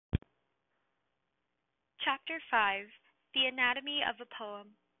Chapter 5 The Anatomy of a Poem.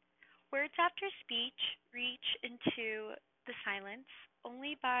 Words after speech reach into the silence.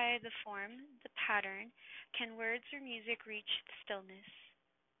 Only by the form, the pattern, can words or music reach the stillness.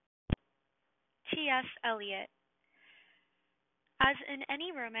 T.S. Eliot. As in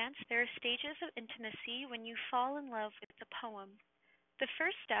any romance, there are stages of intimacy when you fall in love with the poem. The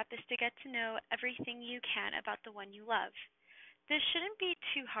first step is to get to know everything you can about the one you love. This shouldn't be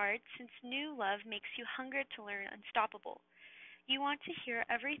too hard since new love makes you hunger to learn unstoppable. You want to hear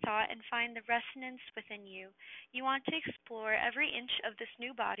every thought and find the resonance within you. You want to explore every inch of this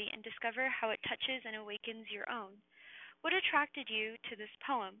new body and discover how it touches and awakens your own. What attracted you to this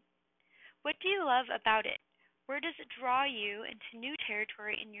poem? What do you love about it? Where does it draw you into new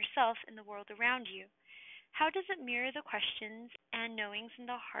territory in yourself and the world around you? How does it mirror the questions and knowings in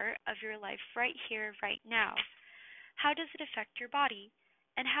the heart of your life right here, right now? How does it affect your body?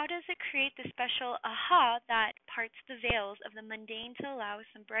 And how does it create the special aha that parts the veils of the mundane to allow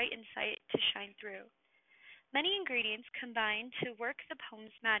some bright insight to shine through? Many ingredients combine to work the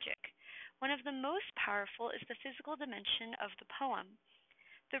poem's magic. One of the most powerful is the physical dimension of the poem.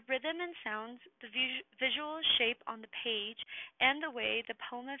 The rhythm and sounds, the visual shape on the page, and the way the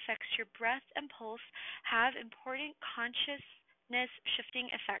poem affects your breath and pulse have important consciousness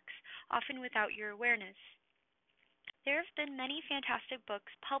shifting effects, often without your awareness. There have been many fantastic books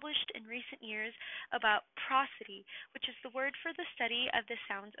published in recent years about prosody, which is the word for the study of the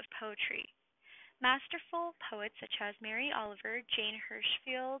sounds of poetry. Masterful poets such as Mary Oliver, Jane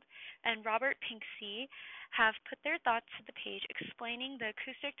Hirshfield, and Robert Pinksy have put their thoughts to the page explaining the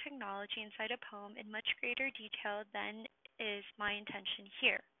acoustic technology inside a poem in much greater detail than is my intention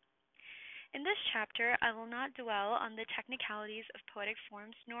here. In this chapter, I will not dwell on the technicalities of poetic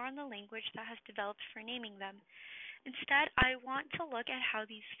forms nor on the language that has developed for naming them. Instead, I want to look at how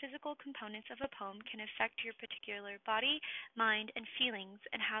these physical components of a poem can affect your particular body, mind, and feelings,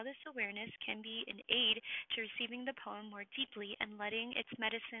 and how this awareness can be an aid to receiving the poem more deeply and letting its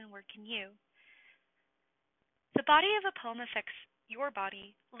medicine work in you. The body of a poem affects your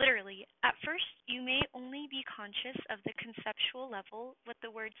body, literally. At first, you may only be conscious of the conceptual level, what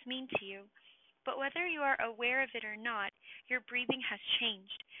the words mean to you. But whether you are aware of it or not, your breathing has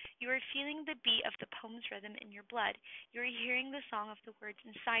changed. You are feeling the beat of the poem's rhythm in your blood. You are hearing the song of the words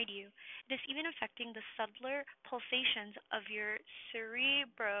inside you. It is even affecting the subtler pulsations of your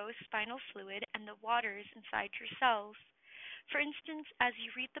cerebrospinal fluid and the waters inside your cells. For instance, as you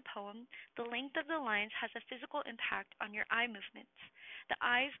read the poem, the length of the lines has a physical impact on your eye movements. The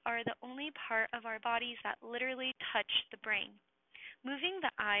eyes are the only part of our bodies that literally touch the brain. Moving the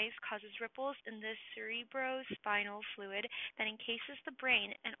eyes causes ripples in the cerebrospinal fluid that encases the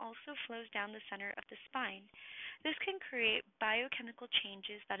brain and also flows down the center of the spine. This can create biochemical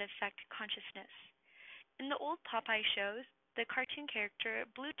changes that affect consciousness. In the old Popeye shows, the cartoon character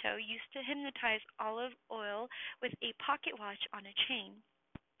Bluto used to hypnotize olive oil with a pocket watch on a chain.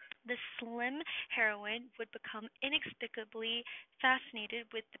 The slim heroine would become inexplicably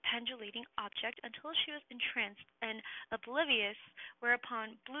fascinated with the pendulating object until she was entranced and oblivious,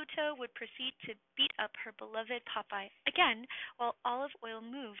 whereupon Bluto would proceed to beat up her beloved Popeye again while olive oil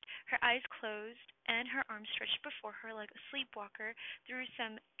moved, her eyes closed, and her arms stretched before her like a sleepwalker through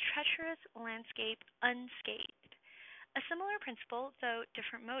some treacherous landscape unscathed. A similar principle, though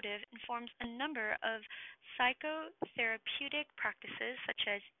different motive, informs a number of psychotherapeutic practices such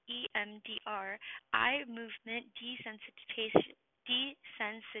as EMDR, eye movement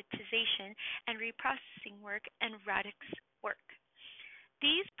desensitization and reprocessing work, and radix work.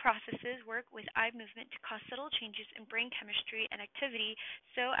 These processes work with eye movement to cause subtle changes in brain chemistry and activity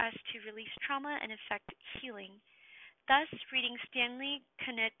so as to release trauma and effect healing. Thus, reading Stanley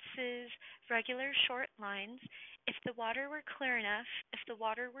Kunitz's regular short lines, if the water were clear enough, if the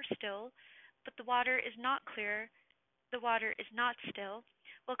water were still, but the water is not clear, the water is not still,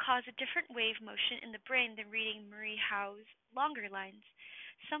 will cause a different wave motion in the brain than reading Marie Howe's longer lines.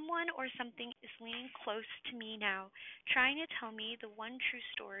 Someone or something is leaning close to me now, trying to tell me the one true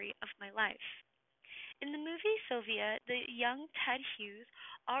story of my life. In the movie Sylvia, the young Ted Hughes,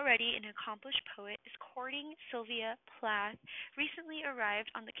 already an accomplished poet, is courting Sylvia Plath, recently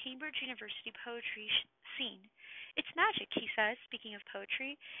arrived on the Cambridge University poetry scene. It's magic, he says, speaking of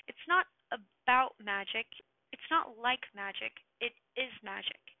poetry. It's not about magic. It's not like magic. It is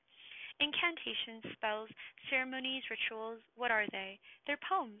magic. Incantations, spells, ceremonies, rituals, what are they? They're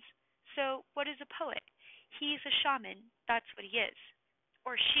poems. So what is a poet? He's a shaman. That's what he is.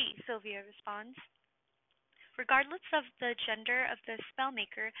 Or she, Sylvia responds. Regardless of the gender of the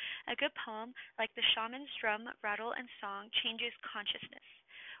spellmaker, a good poem, like the shaman's drum, rattle, and song, changes consciousness.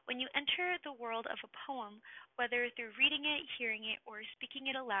 When you enter the world of a poem, whether through reading it, hearing it, or speaking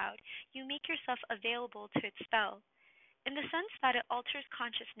it aloud, you make yourself available to its spell. In the sense that it alters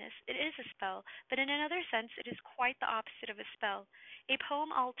consciousness, it is a spell, but in another sense, it is quite the opposite of a spell. A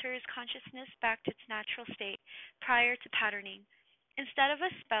poem alters consciousness back to its natural state, prior to patterning. Instead of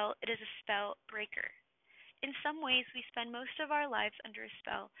a spell, it is a spell breaker. In some ways, we spend most of our lives under a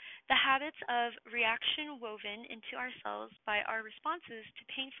spell. The habits of reaction woven into ourselves by our responses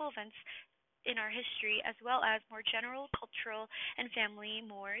to painful events in our history, as well as more general cultural and family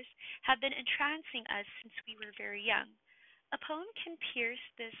mores, have been entrancing us since we were very young. A poem can pierce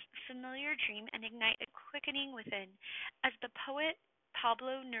this familiar dream and ignite a quickening within. As the poet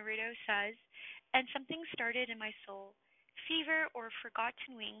Pablo Neruda says, and something started in my soul, fever or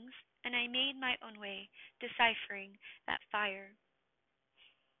forgotten wings, and I made my own way, deciphering that fire.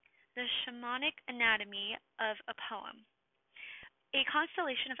 The shamanic anatomy of a poem. A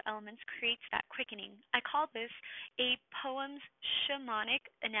constellation of elements creates that quickening. I call this a poem's shamanic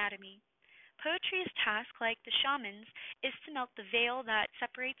anatomy. Poetry's task, like the shaman's, is to melt the veil that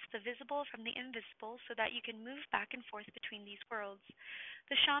separates the visible from the invisible so that you can move back and forth between these worlds.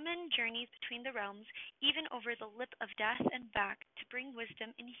 The shaman journeys between the realms, even over the lip of death and back, to bring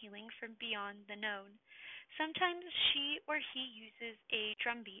wisdom and healing from beyond the known. Sometimes she or he uses a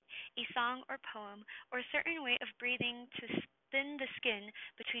drumbeat, a song or poem, or a certain way of breathing to thin the skin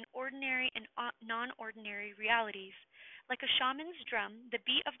between ordinary and non-ordinary realities. Like a shaman's drum, the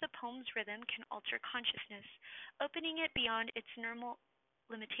beat of the poem's rhythm can alter consciousness, opening it beyond its normal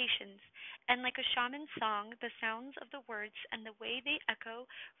limitations. And like a shaman's song, the sounds of the words and the way they echo,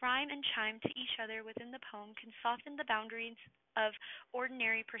 rhyme, and chime to each other within the poem can soften the boundaries of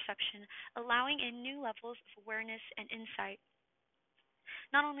ordinary perception, allowing in new levels of awareness and insight.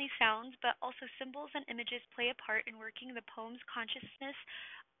 Not only sounds, but also symbols and images play a part in working the poem's consciousness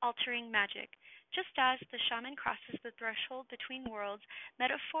altering magic. Just as the shaman crosses the threshold between worlds,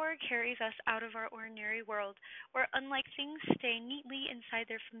 metaphor carries us out of our ordinary world, where unlike things stay neatly inside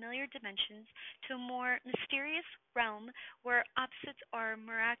their familiar dimensions, to a more mysterious realm where opposites are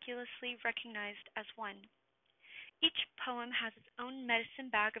miraculously recognized as one. Each poem has its own medicine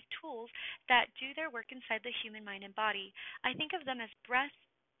bag of tools that do their work inside the human mind and body. I think of them as breath,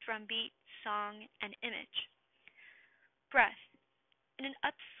 drumbeat, song, and image. Breath. In an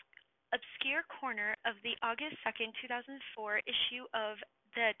obscure corner of the August 2nd, 2004 issue of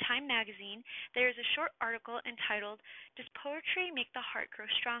the Time magazine, there is a short article entitled, Does Poetry Make the Heart Grow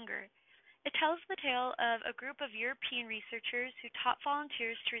Stronger? It tells the tale of a group of European researchers who taught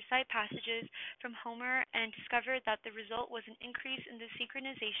volunteers to recite passages from Homer and discovered that the result was an increase in the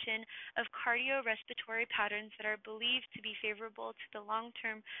synchronization of cardiorespiratory patterns that are believed to be favorable to the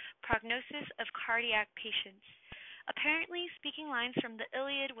long-term prognosis of cardiac patients. Apparently, speaking lines from the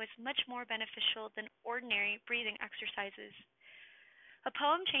Iliad was much more beneficial than ordinary breathing exercises. A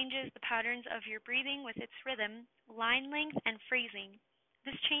poem changes the patterns of your breathing with its rhythm, line length, and phrasing.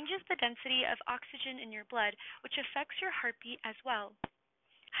 This changes the density of oxygen in your blood, which affects your heartbeat as well,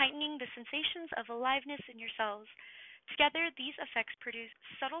 heightening the sensations of aliveness in your cells. Together, these effects produce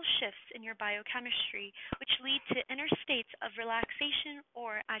subtle shifts in your biochemistry, which lead to inner states of relaxation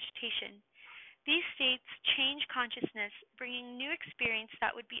or agitation. These states change consciousness, bringing new experience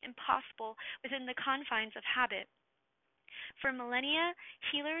that would be impossible within the confines of habit. For millennia,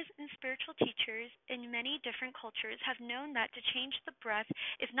 healers and spiritual teachers in many different cultures have known that to change the breath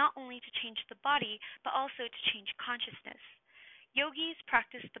is not only to change the body, but also to change consciousness. Yogis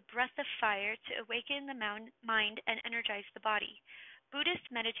practice the breath of fire to awaken the mind and energize the body. Buddhist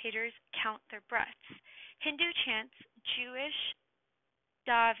meditators count their breaths. Hindu chants, Jewish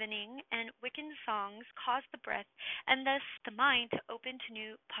davening, and Wiccan songs cause the breath and thus the mind to open to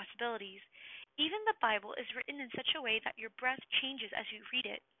new possibilities. Even the Bible is written in such a way that your breath changes as you read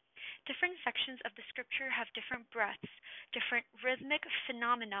it. Different sections of the scripture have different breaths, different rhythmic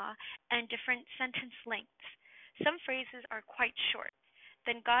phenomena, and different sentence lengths. Some phrases are quite short.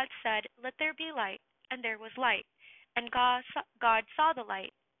 Then God said, Let there be light, and there was light. And God saw the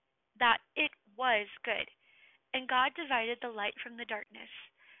light, that it was good. And God divided the light from the darkness.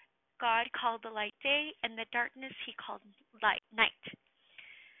 God called the light day, and the darkness he called night.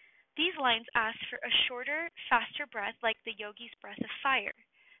 These lines ask for a shorter, faster breath like the yogi's breath of fire.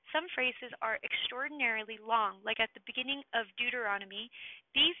 Some phrases are extraordinarily long, like at the beginning of Deuteronomy,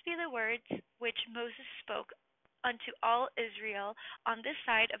 These be the words which Moses spoke unto all Israel on this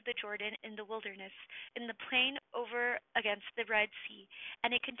side of the Jordan in the wilderness, in the plain over against the Red Sea.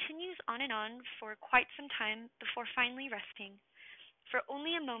 And it continues on and on for quite some time before finally resting. for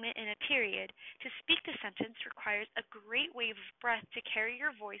only a moment in a period. To speak the sentence requires a great wave of breath to carry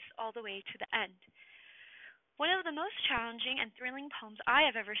your voice all the way to the end. One of the most challenging and thrilling poems I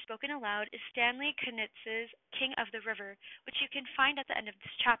have ever spoken aloud is Stanley Kunitz's King of the River, which you can find at the end of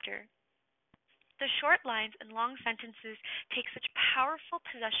this chapter. The short lines and long sentences take such powerful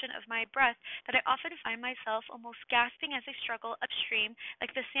possession of my breath that I often find myself almost gasping as I struggle upstream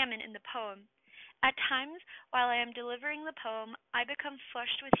like the salmon in the poem. At times, while I am delivering the poem, I become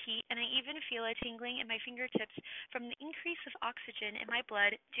flushed with heat and I even feel a tingling in my fingertips from the increase of oxygen in my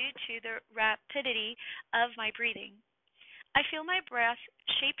blood due to the rapidity of my breathing. I feel my breath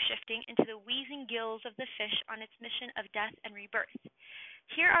shape shifting into the wheezing gills of the fish on its mission of death and rebirth.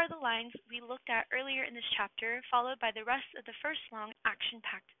 Here are the lines we looked at earlier in this chapter, followed by the rest of the first long, action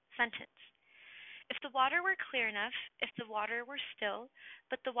packed sentence. If the water were clear enough, if the water were still,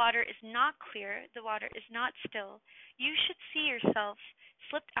 but the water is not clear, the water is not still, you should see yourself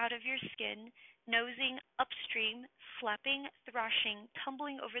slipped out of your skin, nosing upstream, flapping, thrashing,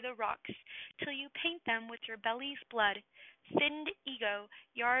 tumbling over the rocks, till you paint them with your belly's blood, thinned ego,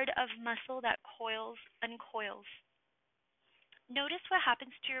 yard of muscle that coils, uncoils. Notice what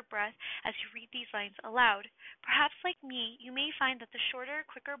happens to your breath as you read these lines aloud. Perhaps, like me, you may find that the shorter,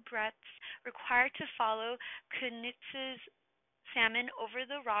 quicker breaths required to follow Kunitz's salmon over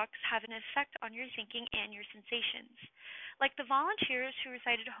the rocks have an effect on your thinking and your sensations. Like the volunteers who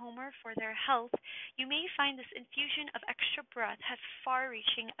recited Homer for their health, you may find this infusion of extra breath has far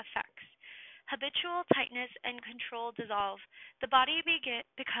reaching effects. Habitual tightness and control dissolve. The body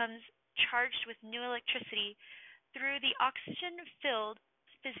becomes charged with new electricity. Through the oxygen filled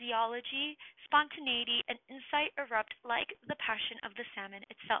physiology, spontaneity, and insight erupt like the passion of the salmon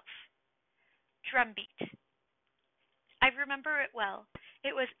itself. Drumbeat. I remember it well.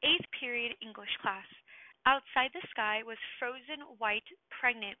 It was eighth period English class. Outside the sky was frozen white,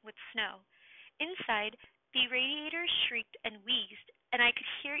 pregnant with snow. Inside, the radiators shrieked and wheezed, and I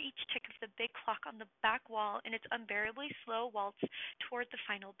could hear each tick of the big clock on the back wall in its unbearably slow waltz toward the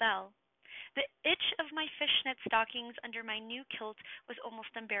final bell. The itch of my fishnet stockings under my new kilt was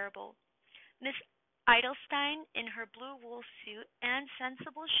almost unbearable. Miss Edelstein, in her blue wool suit and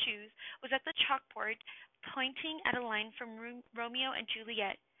sensible shoes, was at the chalkboard pointing at a line from Romeo and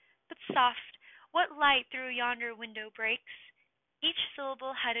Juliet. But soft, what light through yonder window breaks? Each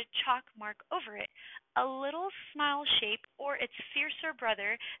syllable had a chalk mark over it, a little smile shape, or its fiercer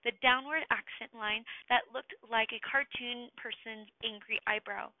brother, the downward accent line that looked like a cartoon person's angry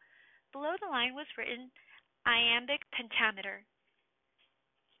eyebrow. Below the line was written iambic pentameter.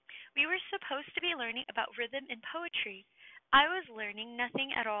 We were supposed to be learning about rhythm in poetry. I was learning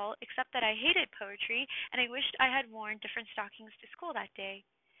nothing at all except that I hated poetry and I wished I had worn different stockings to school that day.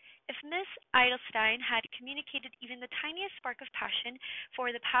 If Miss Edelstein had communicated even the tiniest spark of passion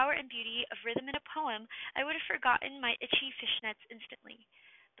for the power and beauty of rhythm in a poem, I would have forgotten my itchy fishnets instantly.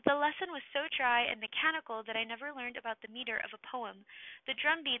 But the lesson was so dry and mechanical that I never learned about the meter of a poem, the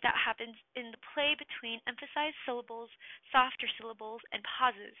drumbeat that happens in the play between emphasized syllables, softer syllables, and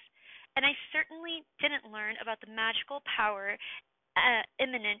pauses. And I certainly didn't learn about the magical power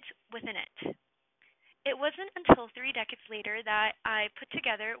immanent within it. It wasn't until 3 decades later that I put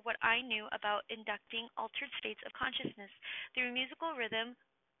together what I knew about inducting altered states of consciousness through musical rhythm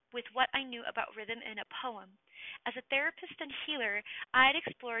with what I knew about rhythm in a poem. As a therapist and healer, I had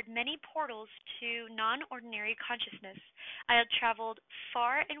explored many portals to non ordinary consciousness. I had traveled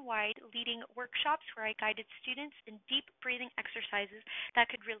far and wide, leading workshops where I guided students in deep breathing exercises that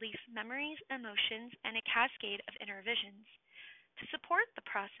could release memories, emotions, and a cascade of inner visions. To support the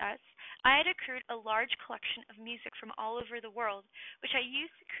process, I had accrued a large collection of music from all over the world, which I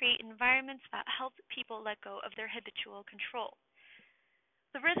used to create environments that helped people let go of their habitual control.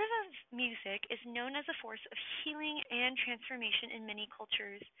 The rhythm of music is known as a force of healing and transformation in many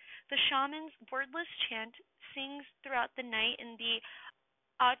cultures. The shaman's wordless chant sings throughout the night in the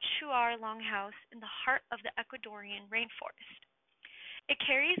Achuar longhouse in the heart of the Ecuadorian rainforest. It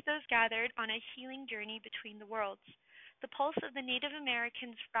carries those gathered on a healing journey between the worlds. The pulse of the Native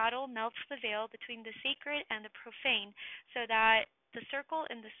Americans' rattle melts the veil between the sacred and the profane so that the circle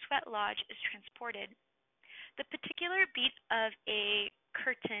in the sweat lodge is transported. The particular beat of a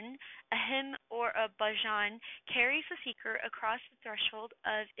kirtan, a hymn, or a bhajan carries the seeker across the threshold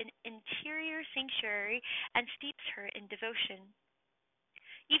of an interior sanctuary and steeps her in devotion.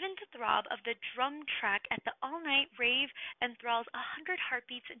 Even the throb of the drum track at the all-night rave enthralls 100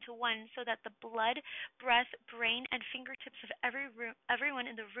 heartbeats into one so that the blood, breath, brain, and fingertips of everyone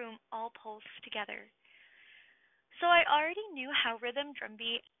in the room all pulse together. So I already knew how rhythm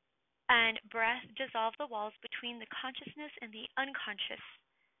drumbeat and breath dissolve the walls between the consciousness and the unconscious.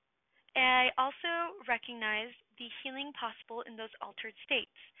 I also recognized the healing possible in those altered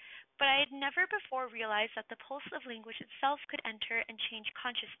states, but I had never before realized that the pulse of language itself could enter and change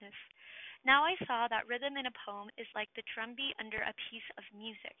consciousness. Now I saw that rhythm in a poem is like the drumbeat under a piece of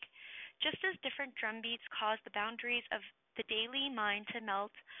music. Just as different drum beats cause the boundaries of the daily mind to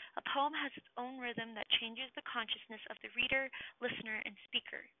melt, a poem has its own rhythm that changes the consciousness of the reader, listener, and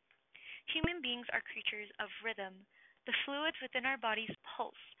speaker. Human beings are creatures of rhythm. The fluids within our bodies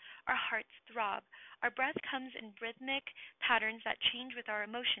pulse, our hearts throb, our breath comes in rhythmic patterns that change with our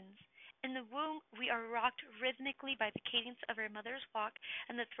emotions. In the womb, we are rocked rhythmically by the cadence of our mother's walk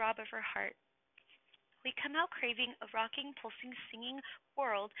and the throb of her heart. We come out craving a rocking, pulsing, singing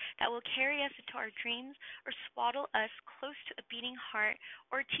world that will carry us into our dreams or swaddle us close to a beating heart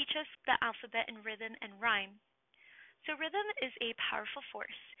or teach us the alphabet in rhythm and rhyme. So, rhythm is a powerful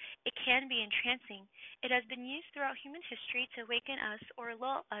force. It can be entrancing. It has been used throughout human history to awaken us or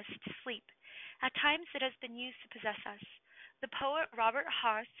lull us to sleep. At times, it has been used to possess us. The poet Robert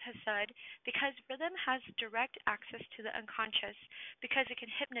Haas has said, because rhythm has direct access to the unconscious, because it can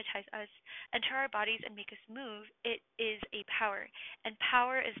hypnotize us, enter our bodies, and make us move, it is a power, and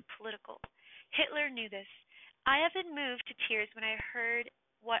power is political. Hitler knew this. I have been moved to tears when I heard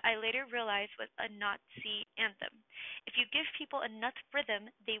what I later realized was a Nazi anthem. If you give people enough rhythm,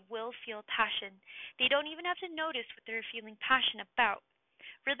 they will feel passion. They don't even have to notice what they're feeling passion about.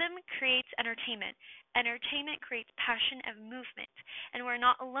 Rhythm creates entertainment. Entertainment creates passion and movement, and we're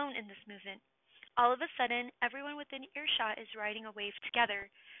not alone in this movement. All of a sudden, everyone within earshot is riding a wave together.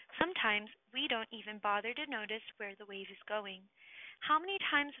 Sometimes we don't even bother to notice where the wave is going. How many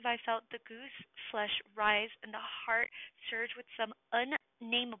times have I felt the goose flesh rise and the heart surge with some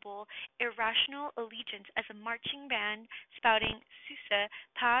unnameable, irrational allegiance as a marching band spouting Sousa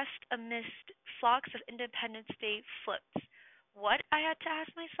passed amidst flocks of Independence Day floats? What, I had to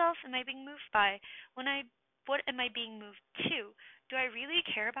ask myself, am I being moved by? When I what am I being moved to? Do I really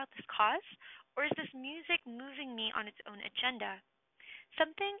care about this cause? Or is this music moving me on its own agenda?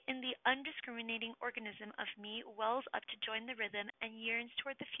 Something in the undiscriminating organism of me wells up to join the rhythm and yearns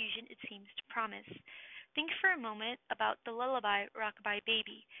toward the fusion it seems to promise. Think for a moment about the lullaby Rockabye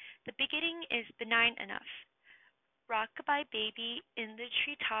Baby. The beginning is benign enough. Rockabye baby in the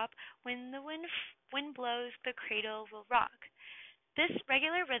treetop, when the wind blows, the cradle will rock. This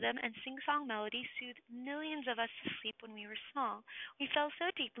regular rhythm and sing-song melody soothed millions of us to sleep when we were small. We fell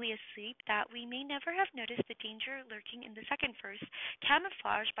so deeply asleep that we may never have noticed the danger lurking in the second verse,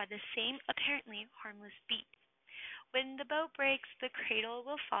 camouflaged by the same apparently harmless beat. When the boat breaks, the cradle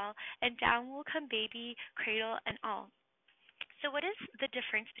will fall, and down will come baby, cradle and all. So, what is the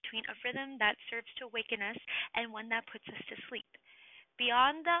difference between a rhythm that serves to awaken us and one that puts us to sleep?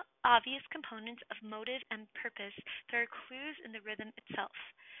 Beyond the obvious components of motive and purpose, there are clues in the rhythm itself.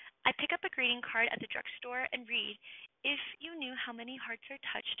 I pick up a greeting card at the drugstore and read, if you knew how many hearts are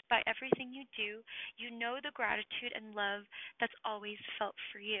touched by everything you do, you know the gratitude and love that's always felt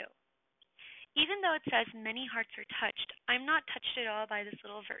for you. Even though it says many hearts are touched, I'm not touched at all by this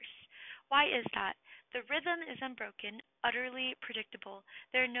little verse. Why is that? The rhythm is unbroken, utterly predictable.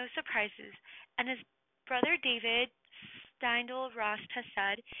 There are no surprises. And as brother David Steindl Rast has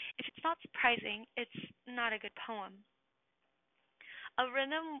said, if it's not surprising, it's not a good poem. A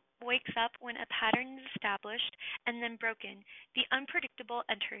rhythm wakes up when a pattern is established and then broken. The unpredictable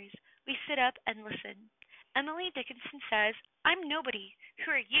enters. We sit up and listen. Emily Dickinson says, I'm nobody.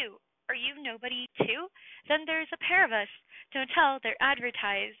 Who are you? Are you nobody too? Then there's a pair of us. Don't tell, they're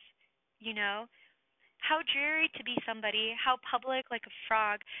advertised. You know? How dreary to be somebody, how public like a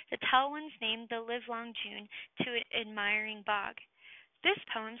frog, to tell one's name the livelong June to an admiring bog. This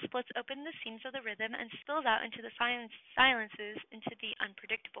poem splits open the seams of the rhythm and spills out into the silences, into the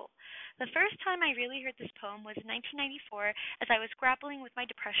unpredictable. The first time I really heard this poem was in 1994 as I was grappling with my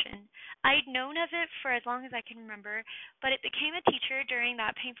depression. I'd known of it for as long as I can remember, but it became a teacher during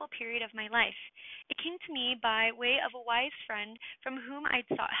that painful period of my life. It came to me by way of a wise friend from whom I'd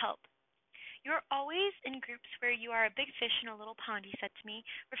sought help. You're always in groups where you are a big fish in a little pond, he said to me,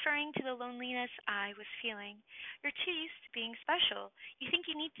 referring to the loneliness I was feeling. You're too used to being special. I think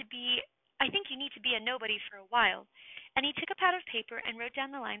you need to be a nobody for a while. And he took a pad of paper and wrote down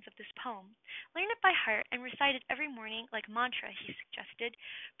the lines of this poem. Learn it by heart and recite it every morning like mantra, he suggested.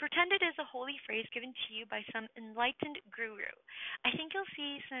 Pretend it is a holy phrase given to you by some enlightened guru. I think you'll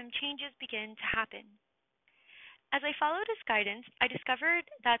see some changes begin to happen. As I followed his guidance, I discovered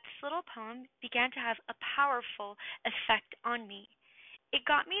that this little poem began to have a powerful effect on me. It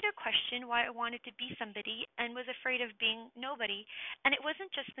got me to question why I wanted to be somebody and was afraid of being nobody, and it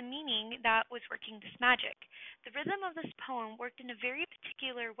wasn't just the meaning that was working this magic. The rhythm of this poem worked in a very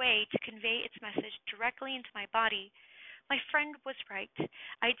particular way to convey its message directly into my body. My friend was right.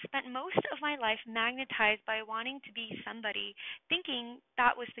 I'd spent most of my life magnetized by wanting to be somebody, thinking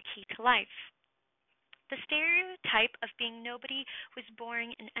that was the key to life. The stereotype of being nobody was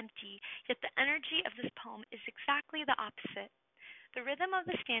boring and empty, yet the energy of this poem is exactly the opposite. The rhythm of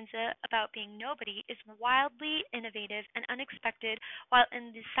the stanza about being nobody is wildly innovative and unexpected, while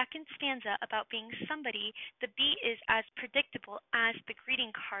in the second stanza about being somebody, the beat is as predictable as the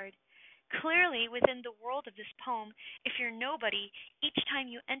greeting card. Clearly, within the world of this poem, if you're nobody, each time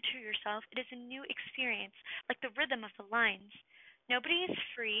you enter yourself, it is a new experience, like the rhythm of the lines. Nobody is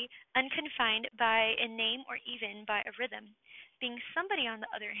free, unconfined by a name or even by a rhythm. Being somebody, on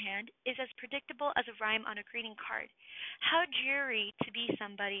the other hand, is as predictable as a rhyme on a greeting card. How dreary to be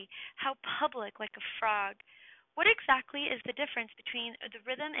somebody, how public like a frog. What exactly is the difference between the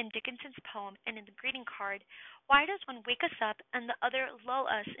rhythm in Dickinson's poem and in the greeting card? Why does one wake us up and the other lull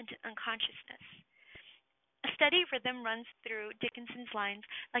us into unconsciousness? A steady rhythm runs through Dickinson's lines,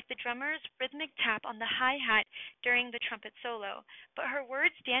 like the drummer's rhythmic tap on the hi-hat during the trumpet solo, but her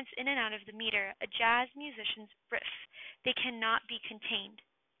words dance in and out of the meter, a jazz musician's riff. They cannot be contained.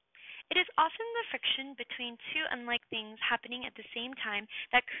 It is often the friction between two unlike things happening at the same time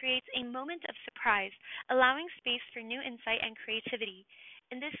that creates a moment of surprise, allowing space for new insight and creativity.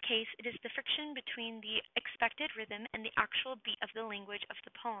 In this case, it is the friction between the expected rhythm and the actual beat of the language of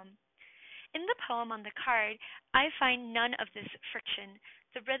the poem. In the poem on the card, I find none of this friction.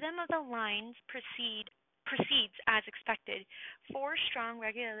 The rhythm of the lines proceeds as expected. Four strong,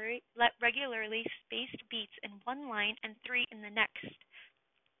 regularly spaced beats in one line and three in the next.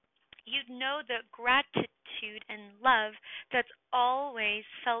 You know the gratitude and love that's always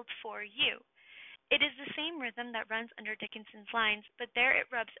felt for you. It is the same rhythm that runs under Dickinson's lines, but there it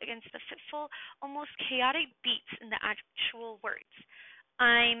rubs against the fitful, almost chaotic beats in the actual words.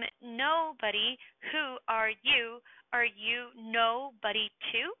 I'm nobody. Who are you? Are you nobody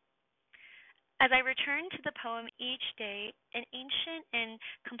too? As I returned to the poem each day, an ancient and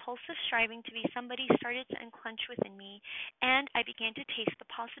compulsive striving to be somebody started to unclench within me, and I began to taste the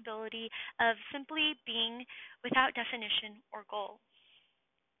possibility of simply being without definition or goal.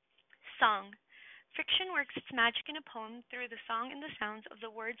 Song. Fiction works its magic in a poem through the song and the sounds of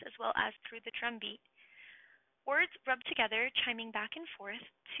the words as well as through the drum beat. Words rub together, chiming back and forth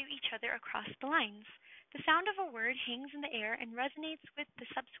to each other across the lines. The sound of a word hangs in the air and resonates with the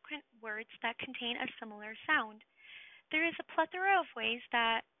subsequent words that contain a similar sound. There is a plethora of ways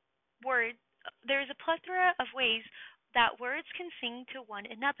that word there is a plethora of ways that words can sing to one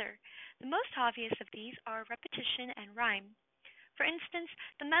another. The most obvious of these are repetition and rhyme. For instance,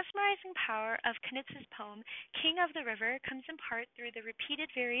 the mesmerizing power of Knitz's poem, King of the River, comes in part through the repeated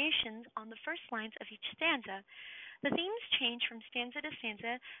variations on the first lines of each stanza. The themes change from stanza to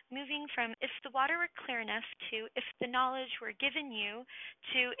stanza, moving from if the water were clear enough to if the knowledge were given you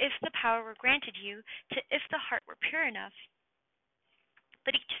to if the power were granted you to if the heart were pure enough.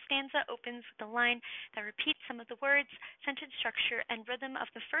 But each stanza opens with a line that repeats some of the words, sentence structure, and rhythm of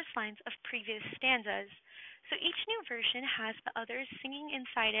the first lines of previous stanzas. So each new version has the others singing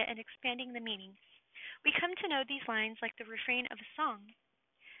inside it and expanding the meaning. We come to know these lines like the refrain of a song.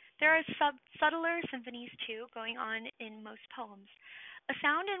 There are subtler symphonies too going on in most poems. A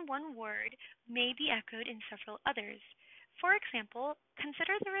sound in one word may be echoed in several others. For example,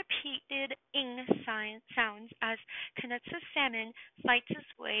 consider the repeated ing sounds as Knutz's salmon fights its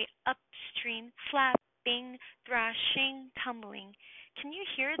way upstream, flapping, thrashing, tumbling. Can you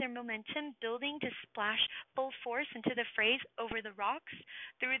hear their momentum building to splash full force into the phrase over the rocks,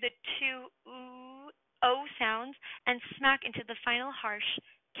 through the two oo, o sounds, and smack into the final harsh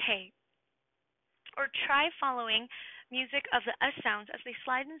k? Or try following music of the S sounds as they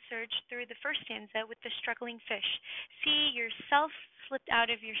slide and surge through the first stanza with the struggling fish. See yourself slipped out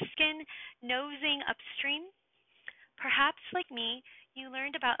of your skin, nosing upstream. Perhaps, like me, you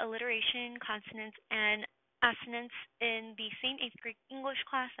learned about alliteration, consonants, and assonance in the same 8th grade English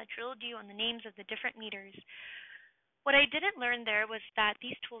class that drilled you on the names of the different meters. What I didn't learn there was that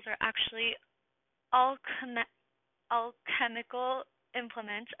these tools are actually alchemical alchemical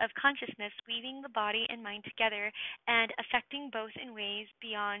implements of consciousness weaving the body and mind together and affecting both in ways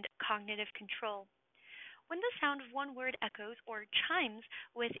beyond cognitive control. When the sound of one word echoes or chimes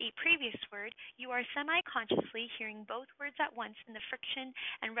with a previous word, you are semi consciously hearing both words at once in the friction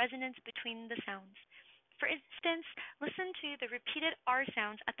and resonance between the sounds. For instance, listen to the repeated R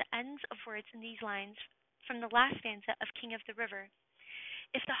sounds at the ends of words in these lines from the last stanza of King of the River.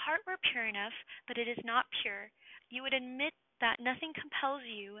 If the heart were pure enough, but it is not pure, you would admit that nothing compels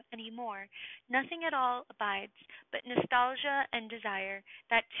you any more, nothing at all abides, but nostalgia and desire,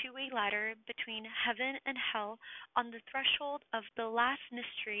 that two-way ladder between heaven and hell on the threshold of the last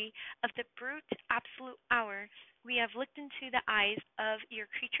mystery of the brute absolute hour. We have looked into the eyes of your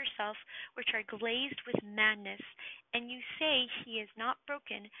creature self, which are glazed with madness, and you say he is not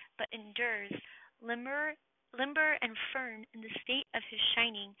broken, but endures, limber, limber and firm in the state of his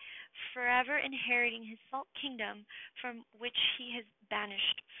shining, forever inheriting his salt kingdom from which he is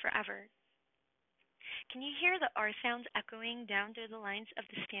banished forever. Can you hear the R sounds echoing down through the lines of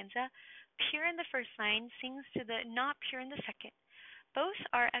the stanza? Pure in the first line sings to the not pure in the second. Both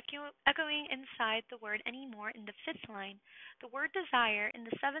are echoing inside the word anymore in the fifth line. The word desire in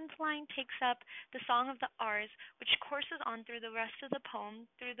the seventh line takes up the song of the R's, which courses on through the rest of the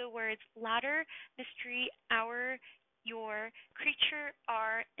poem through the words ladder, mystery, hour, your, creature,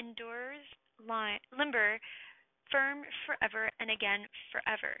 R, endures, limber, firm, forever, and again,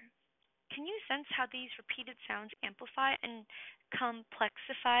 forever. Can you sense how these repeated sounds amplify and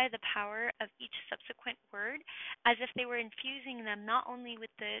complexify the power of each subsequent word, as if they were infusing them not only with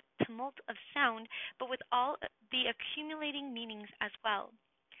the tumult of sound, but with all the accumulating meanings as well?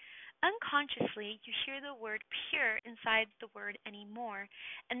 Unconsciously, you hear the word pure inside the word anymore,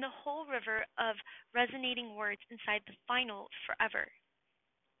 and the whole river of resonating words inside the final forever.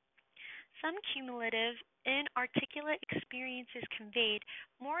 Some cumulative, inarticulate experience is conveyed,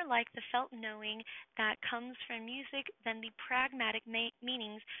 more like the felt knowing that comes from music than the pragmatic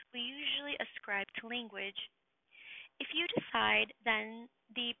meanings we usually ascribe to language. If you decide, then,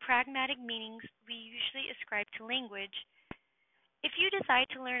 the pragmatic meanings we usually ascribe to language, if you decide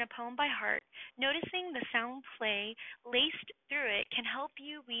to learn a poem by heart, noticing the sound play laced through it can help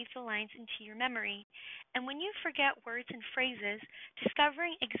you weave the lines into your memory. And when you forget words and phrases,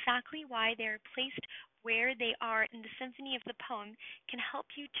 discovering exactly why they are placed where they are in the symphony of the poem can help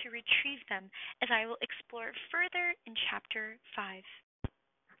you to retrieve them, as I will explore further in chapter 5.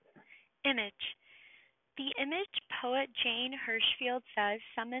 Image. The image, poet Jane Hirschfield says,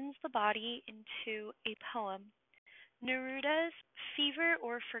 summons the body into a poem. Neruda's fever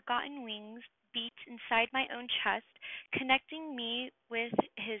or forgotten wings beat inside my own chest, connecting me with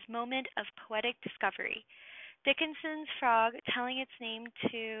his moment of poetic discovery. Dickinson's frog telling its name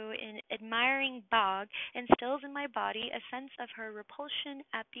to an admiring bog instills in my body a sense of her repulsion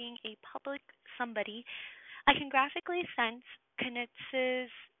at being a public somebody. I can graphically sense Knitz's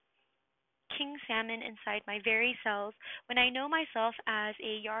king salmon inside my very cells when I know myself as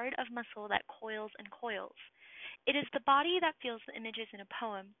a yard of muscle that coils and coils. It is the body that feels the images in a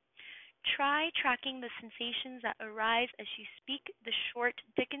poem. Try tracking the sensations that arise as you speak the short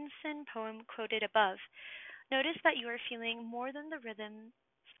Dickinson poem quoted above. Notice that you are feeling more than the rhythms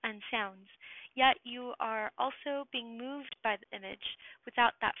and sounds, yet you are also being moved by the image.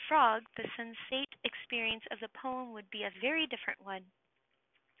 Without that frog, the sensate experience of the poem would be a very different one.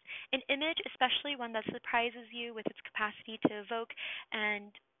 An image, especially one that surprises you with its capacity to evoke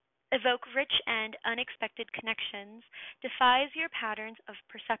rich and unexpected connections, defies your patterns of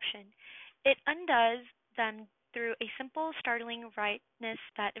perception. It undoes them through a simple, startling rightness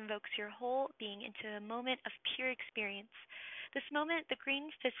that invokes your whole being into a moment of pure experience. This moment, the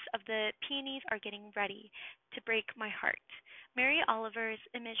green fists of the peonies are getting ready to break my heart. Mary Oliver's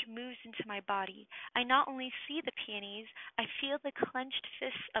image moves into my body. I not only see the peonies, I feel the clenched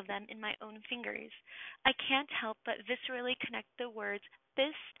fists of them in my own fingers. I can't help but viscerally connect the words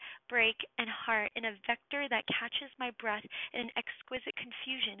fist, break, and heart in a vector that catches my breath in an exquisite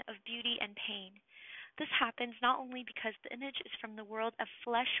confusion of beauty and pain. This happens not only because the image is from the world of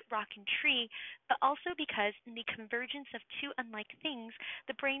flesh, rock, and tree, but also because in the convergence of two unlike things,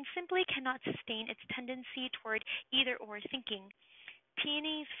 the brain simply cannot sustain its tendency toward either or thinking.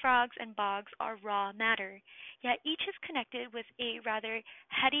 Peonies, frogs, and bogs are raw matter, yet each is connected with a rather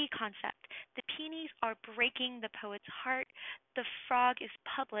heady concept. The peonies are breaking the poet's heart, the frog is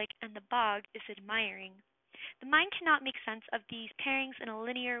public, and the bog is admiring. The mind cannot make sense of these pairings in a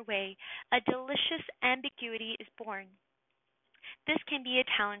linear way. A delicious ambiguity is born. This can be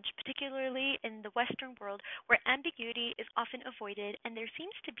a challenge, particularly in the Western world where ambiguity is often avoided and there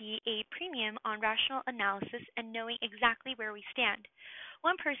seems to be a premium on rational analysis and knowing exactly where we stand.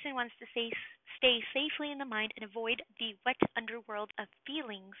 One person wants to stay safely in the mind and avoid the wet underworld of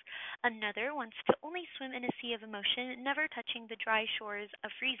feelings. Another wants to only swim in a sea of emotion, never touching the dry shores of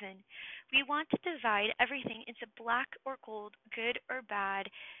reason. We want to divide everything into black or gold, good or bad,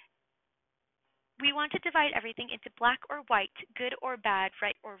 We want to divide everything into black or white, good or bad,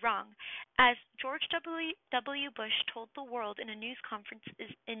 right or wrong. As George W. Bush told the world in a news conference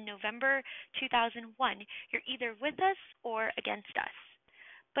in November 2001, you're either with us or against us.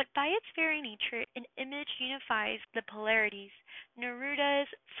 But by its very nature, an image unifies the polarities. Neruda's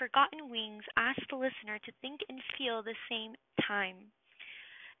Forgotten Wings asks the listener to think and feel the same time.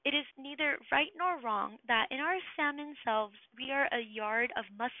 It is neither right nor wrong that in our salmon selves we are a yard of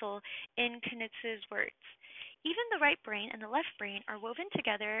muscle in Knitz's words. Even the right brain and the left brain are woven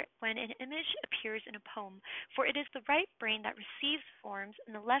together when an image appears in a poem, for it is the right brain that receives forms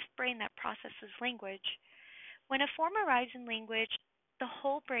and the left brain that processes language. When a form arrives in language, the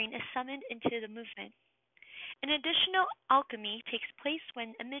whole brain is summoned into the movement. An additional alchemy takes place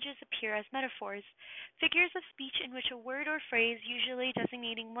when images appear as metaphors, figures of speech in which a word or phrase usually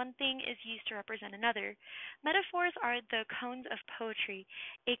designating one thing is used to represent another. Metaphors are the koans of poetry.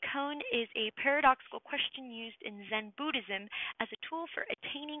 A koan is a paradoxical question used in Zen Buddhism as a tool for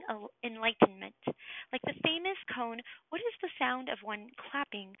attaining enlightenment. Like the famous koan, what is the sound of one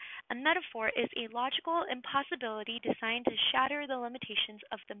clapping? A metaphor is a logical impossibility designed to shatter the limitations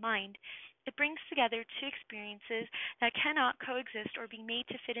of the mind. It brings together two experiences that cannot coexist or be made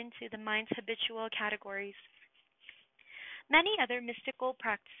to fit into the mind's habitual categories. Many other mystical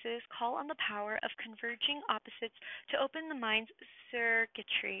practices call on the power of converging opposites to open the mind's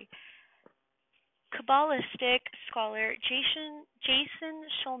circuitry. Kabbalistic scholar Jason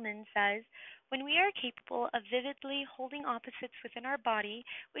Schulman says, when we are capable of vividly holding opposites within our body,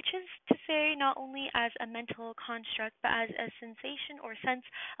 which is to say not only as a mental construct but as a sensation or sense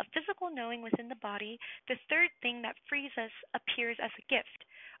of physical knowing within the body, the third thing that frees us appears as a gift.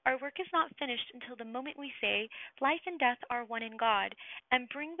 Our work is not finished until the moment we say, life and death are one in God, and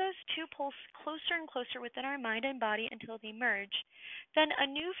bring those two poles closer and closer within our mind and body until they merge. Then a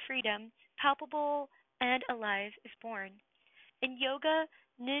new freedom, palpable and alive, is born. In yoga,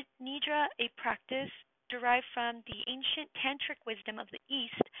 nidra, a practice derived from the ancient tantric wisdom of the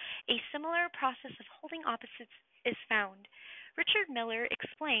East, a similar process of holding opposites is found. Richard Miller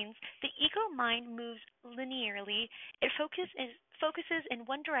explains the ego mind moves linearly. It focuses in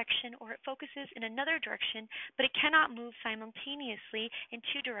one direction or it focuses in another direction, but it cannot move simultaneously in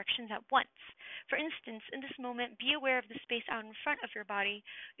two directions at once. For instance, in this moment, be aware of the space out in front of your body.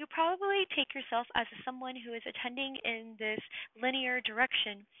 You probably take yourself as someone who is attending in this linear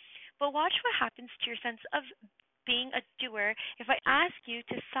direction. But watch what happens to your sense of being a doer if I ask you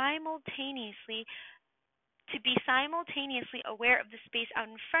to be simultaneously aware of the space out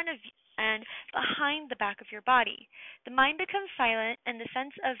in front of you and behind the back of your body. The mind becomes silent and the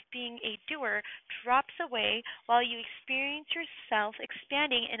sense of being a doer drops away while you experience yourself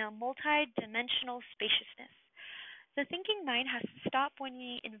expanding in a multi-dimensional spaciousness. The thinking mind has to stop when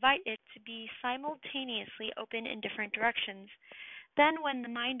we invite it to be simultaneously open in different directions. Then, when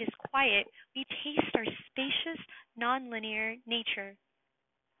the mind is quiet, we taste our spacious, nonlinear nature.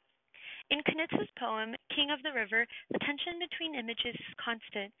 In Knitz's poem, King of the River, the tension between images is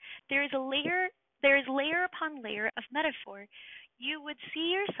constant. There is layer upon layer of metaphor. You would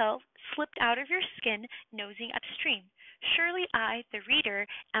see yourself slipped out of your skin, nosing upstream. Surely I, the reader,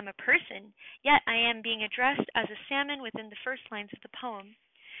 am a person, yet I am being addressed as a salmon within the first lines of the poem.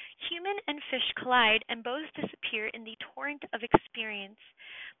 Human and fish collide and both disappear in the torrent of experience.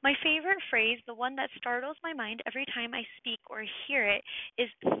 My favorite phrase, the one that startles my mind every time I speak or hear it, is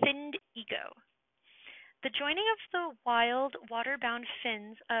thinned ego. The joining of the wild, water-bound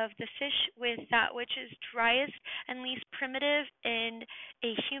fins of the fish with that which is driest and least primitive in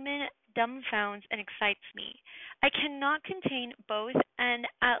a human dumbfounds and excites me. I cannot contain both, and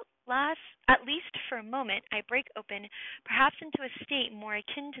at least for a moment, I break open, perhaps into a state more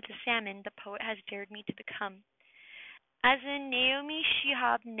akin to the salmon the poet has dared me to become. As in Naomi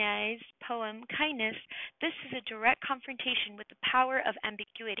Shihab-Nye's poem Kindness, this is a direct confrontation with the power of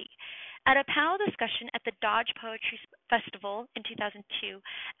ambiguity. At a panel discussion at the Dodge Poetry Festival in 2002,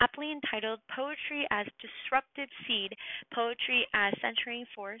 aptly entitled Poetry as Disruptive Seed, Poetry as Centering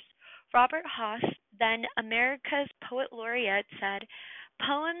Force, Robert Haas, then America's Poet Laureate, said,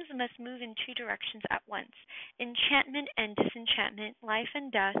 poems must move in two directions at once, enchantment and disenchantment, life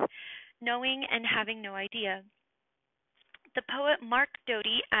and death, knowing and having no idea. The poet Mark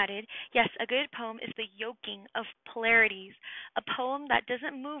Doty added, yes, a good poem is the yoking of polarities. A poem that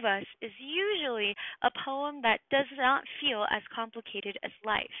doesn't move us is usually a poem that does not feel as complicated as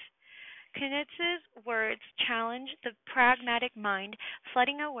life. Knitz's words challenge the pragmatic mind,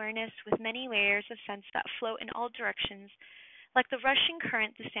 flooding awareness with many layers of sense that flow in all directions. Like the rushing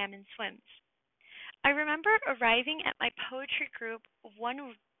current, the salmon swims. I remember arriving at my poetry group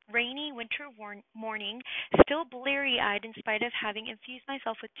one rainy winter morning, still bleary eyed in spite of having infused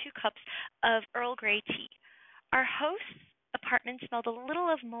myself with 2 cups of Earl Grey tea. Our host's apartment smelled a little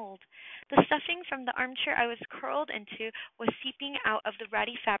of mold. The stuffing from the armchair I was curled into was seeping out of the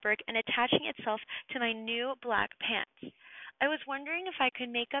ratty fabric and attaching itself to my new black pants. I was wondering if I could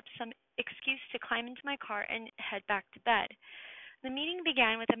make up some excuse to climb into my car and head back to bed. The meeting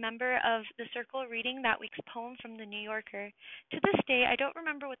began with a member of the circle reading that week's poem from the New Yorker. To this day, I don't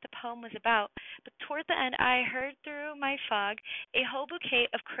remember what the poem was about, but toward the end, I heard through my fog a whole bouquet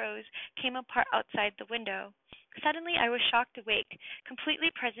of crows came apart outside the window. Suddenly, I was shocked awake, completely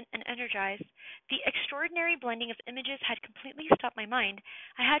present and energized. The extraordinary blending of images had completely stopped my mind.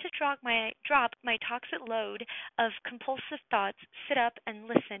 I had to drop my toxic load of compulsive thoughts, sit up, and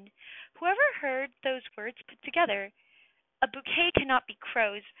listen. Whoever heard those words put together? A bouquet cannot be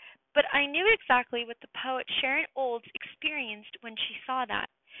crows, but I knew exactly what the poet Sharon Olds experienced when she saw that.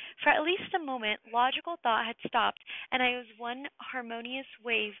 For at least a moment, logical thought had stopped, and I was one harmonious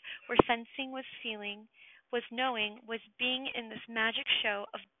wave where sensing was feeling, was knowing, was being in this magic show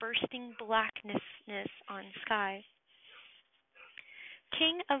of bursting blackness on sky.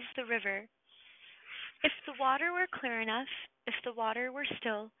 King of the river, if the water were clear enough, if the water were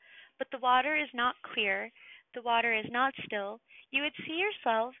still, but the water is not clear, the water is not still, you would see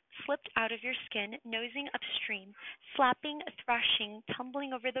yourself slipped out of your skin, nosing upstream, slapping, thrashing,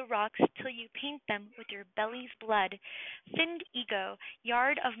 tumbling over the rocks till you paint them with your belly's blood. Thinned ego,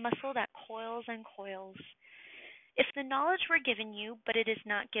 yard of muscle that coils and coils. If the knowledge were given you, but it is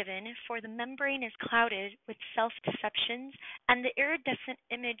not given, for the membrane is clouded with self deceptions, and the iridescent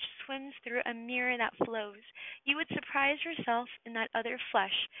image swims through a mirror that flows, you would surprise yourself in that other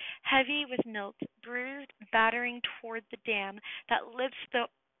flesh, heavy with milk, bruised, battering toward the dam that lifts the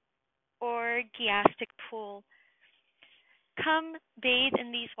orgiastic pool. Come, bathe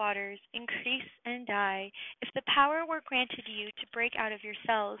in these waters, increase and die. If the power were granted you to break out of your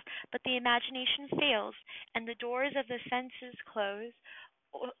cells, but the imagination fails, and the doors of the senses close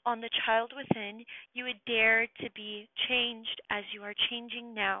on the child within, you would dare to be changed as you are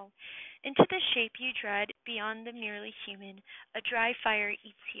changing now, into the shape you dread beyond the merely human. A dry fire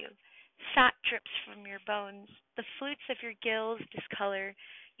eats you. Fat drips from your bones. The flutes of your gills discolor.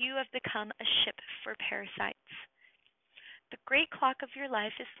 You have become a ship for parasites. The great clock of your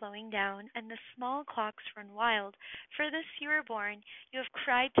life is slowing down, and the small clocks run wild. For this you were born. You have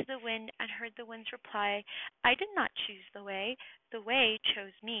cried to the wind and heard the wind's reply, I did not choose the way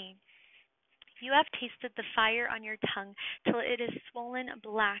chose me. You have tasted the fire on your tongue till it is swollen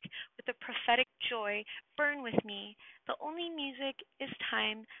black with a prophetic joy. Burn with me. The only music is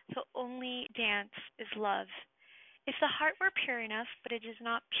time, the only dance is love. If the heart were pure enough, but it is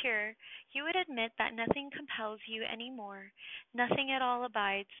not pure, you would admit that nothing compels you any more, nothing at all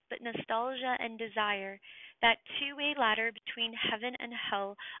abides, but nostalgia and desire, that two-way ladder between heaven and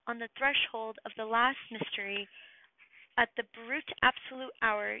hell on the threshold of the last mystery. At the brute absolute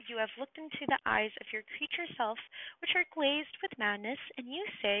hour, you have looked into the eyes of your creature self, which are glazed with madness, and you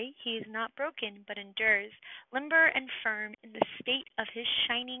say he is not broken, but endures, limber and firm, in the state of his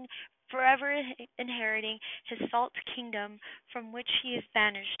shining, forever inheriting his salt kingdom from which he is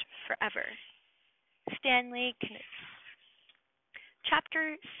banished forever. Stanley Knitz.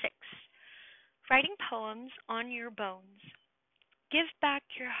 Chapter 6. Writing Poems on Your Bones. Give back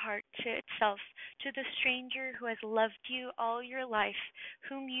your heart to itself, to the stranger who has loved you all your life,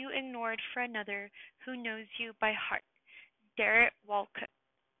 whom you ignored for another, who knows you by heart. Derek Walcott.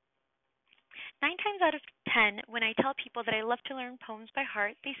 9 times out of 10, when I tell people that I love to learn poems by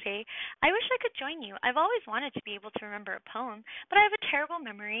heart, they say, I wish I could join you. I've always wanted to be able to remember a poem, but I have a terrible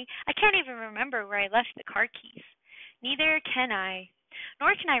memory. I can't even remember where I left the car keys. Neither can I.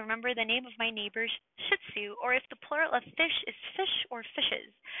 Nor can I remember the name of my neighbor's Shih Tzu, or if the plural of fish is fish or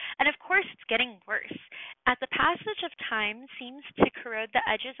fishes. And of course, it's getting worse. As the passage of time seems to corrode the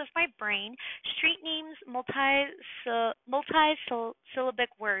edges of my brain, street names,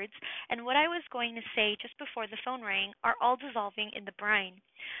 multi-syllabic words, and what I was going to say just before the phone rang are all dissolving in the brine.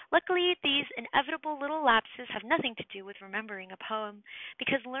 Luckily, these inevitable little lapses have nothing to do with remembering a poem,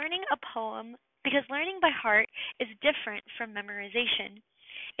 because learning by heart is different from memorization.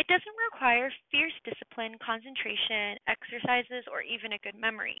 It doesn't require fierce discipline, concentration, exercises, or even a good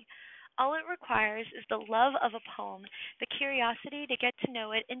memory. All it requires is the love of a poem, the curiosity to get to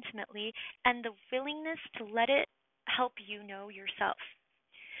know it intimately, and the willingness to let it help you know yourself.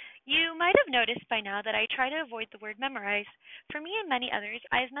 You might have noticed by now that I try to avoid the word memorize. For me and many others,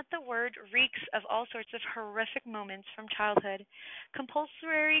 I have met the word reeks of all sorts of horrific moments from childhood.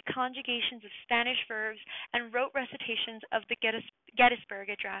 Compulsory conjugations of Spanish verbs and rote recitations of the Gettysburg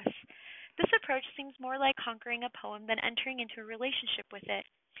Address. This approach seems more like conquering a poem than entering into a relationship with it.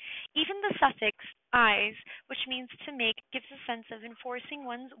 Even the suffix "ize", which means to make, gives a sense of enforcing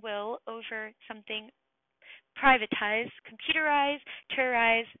one's will over something privatized, computerized,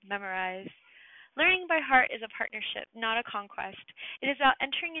 terrorized, memorized. Learning by heart is a partnership, not a conquest. It is about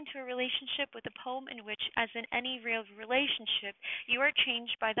entering into a relationship with a poem in which, as in any real relationship, you are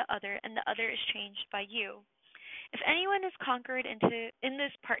changed by the other and the other is changed by you. If anyone is conquered in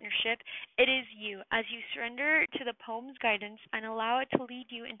this partnership, it is you, as you surrender to the poem's guidance and allow it to lead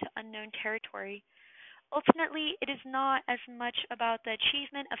you into unknown territory. Ultimately, it is not as much about the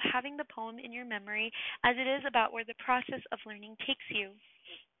achievement of having the poem in your memory as it is about where the process of learning takes you.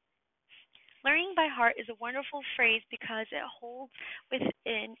 Learning by heart is a wonderful phrase because it holds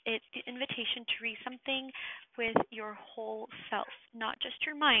within it the invitation to read something with your whole self, not just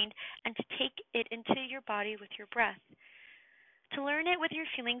your mind, and to take it into your body with your breath. To learn it with your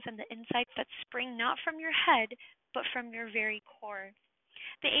feelings and the insights that spring not from your head, but from your very core.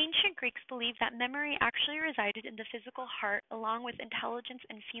 The ancient Greeks believed that memory actually resided in the physical heart along with intelligence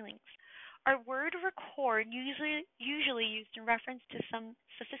and feelings. Our word record, usually used in reference to some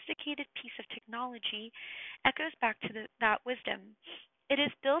sophisticated piece of technology, echoes back to that wisdom. It is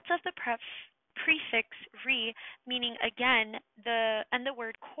built of the prefix re, meaning again, and the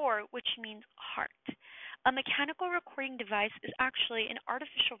word core, which means heart. A mechanical recording device is actually an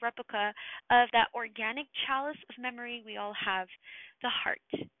artificial replica of that organic chalice of memory we all have, the heart.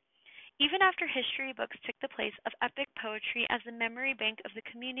 Even after history books took the place of epic poetry as the memory bank of the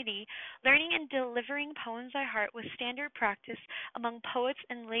community, learning and delivering poems by heart was standard practice among poets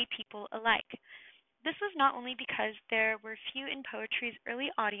and lay people alike. This was not only because there were few in poetry's early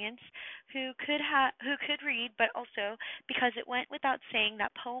audience who could read, but also because it went without saying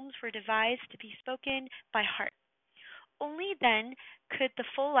that poems were devised to be spoken by heart. Only then could the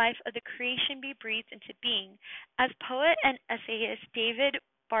full life of the creation be breathed into being. As poet and essayist David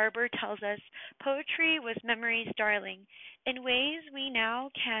Barber tells us, poetry was memory's darling. In ways we now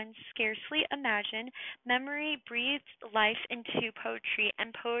can scarcely imagine, memory breathed life into poetry,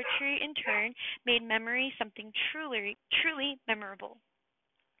 and poetry in turn made memory something truly memorable.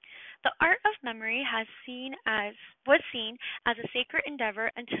 The art of memory was seen as a sacred endeavor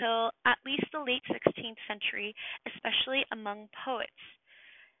until at least the late 16th century, especially among poets.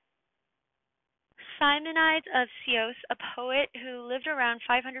 Simonides of Chios, a poet who lived around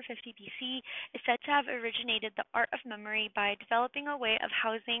 550 BC, is said to have originated the art of memory by developing a way of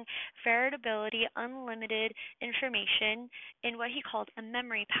housing veritability, unlimited information in what he called a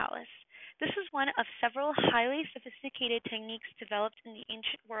memory palace. This is one of several highly sophisticated techniques developed in the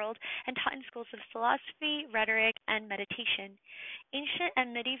ancient world and taught in schools of philosophy, rhetoric, and meditation. Ancient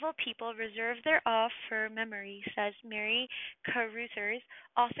and medieval people reserved their awe for memory, says Mary Carruthers,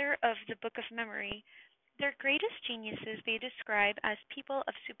 author of the Book of Memory. Their greatest geniuses they describe as people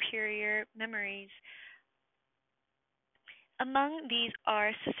of superior memories. Among these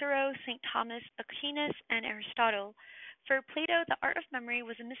are Cicero, St. Thomas Aquinas, and Aristotle. For Plato, the art of memory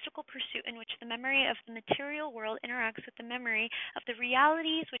was a mystical pursuit in which the memory of the material world interacts with the memory of the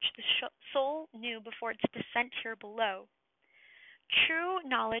realities which the soul knew before its descent here below. True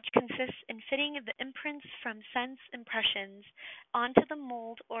knowledge consists in fitting the imprints from sense impressions onto the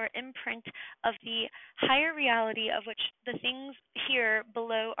mold or imprint of the higher reality of which the things here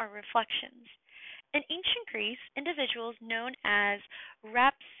below are reflections. In ancient Greece, individuals known as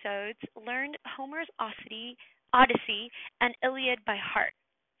rhapsodes learned Homer's Odyssey and Iliad by heart.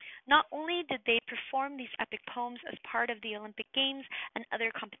 Not only did they perform these epic poems as part of the Olympic Games and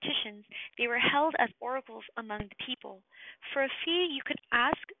other competitions, they were held as oracles among the people. For a fee, you could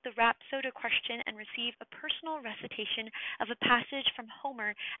ask the rhapsode a question and receive a personal recitation of a passage from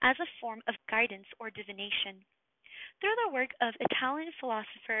Homer as a form of guidance or divination. Through the work of Italian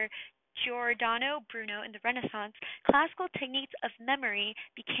philosopher Giordano Bruno in the Renaissance, classical techniques of memory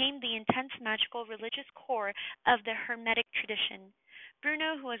became the intense magical religious core of the Hermetic tradition.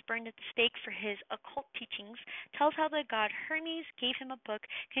 Bruno, who was burned at the stake for his occult teachings, tells how the god Hermes gave him a book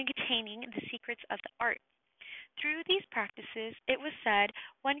containing the secrets of the art. Through these practices, it was said,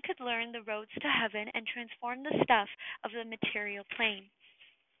 one could learn the roads to heaven and transform the stuff of the material plane.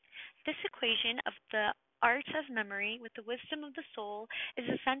 This equation of the art of memory with the wisdom of the soul is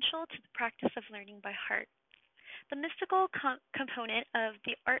essential to the practice of learning by heart. The mystical component of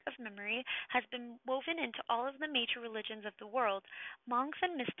the art of memory has been woven into all of the major religions of the world. Monks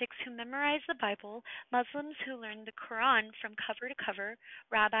and mystics who memorize the Bible, Muslims who learn the Quran from cover to cover,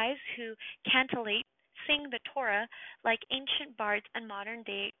 rabbis who cantillate, sing the Torah like ancient bards and modern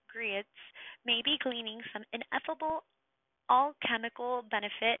day griots may be gleaning some ineffable alchemical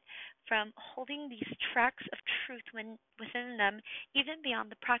benefit from holding these tracks of truth within them, even beyond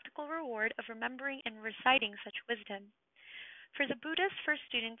the practical reward of remembering and reciting such wisdom. For the Buddha's first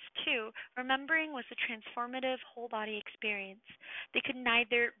students, too, remembering was a transformative whole body experience. They could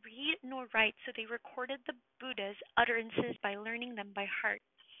neither read nor write, so they recorded the Buddha's utterances by learning them by heart.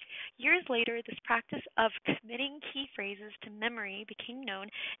 Years later, this practice of committing key phrases to memory became known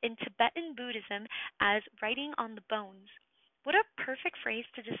in Tibetan Buddhism as writing on the bones. What a perfect phrase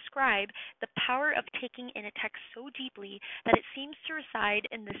to describe the power of taking in a text so deeply that it seems to reside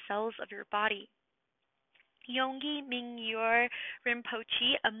in the cells of your body. Yonggi Mingyur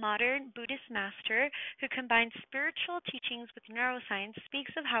Rinpoche, a modern Buddhist master who combines spiritual teachings with neuroscience,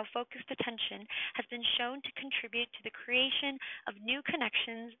 speaks of how focused attention has been shown to contribute to the creation of new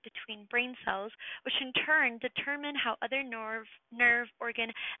connections between brain cells, which in turn determine how other nerve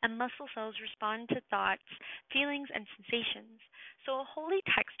organ, and muscle cells respond to thoughts, feelings, and sensations. So, a holy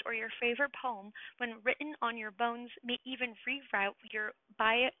text or your favorite poem, when written on your bones, may even reroute your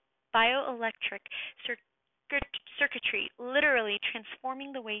bioelectric circuitry, literally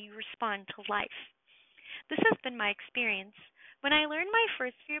transforming the way you respond to life. This has been my experience. When I learned my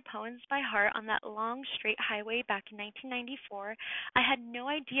first few poems by heart on that long, straight highway back in 1994, I had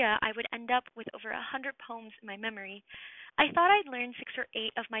no idea I would end up with over 100 poems in my memory. I thought I'd learn 6 or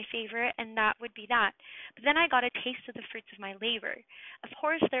 8 of my favorite, and that would be that. But then I got a taste of the fruits of my labor. Of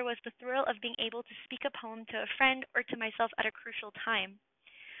course, there was the thrill of being able to speak a poem to a friend or to myself at a crucial time.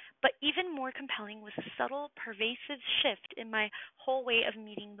 But even more compelling was a subtle, pervasive shift in my whole way of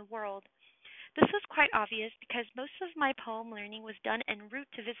meeting the world. This was quite obvious because most of my poem learning was done en route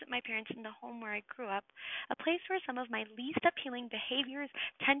to visit my parents in the home where I grew up, a place where some of my least appealing behaviors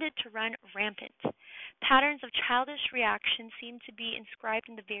tended to run rampant. Patterns of childish reaction seemed to be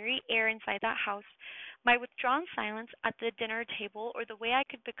inscribed in the very air inside that house. My withdrawn silence at the dinner table, or the way I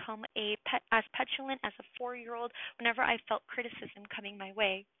could become as petulant as a 4-year-old whenever I felt criticism coming my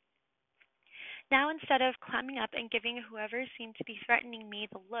way. Now, instead of climbing up and giving whoever seemed to be threatening me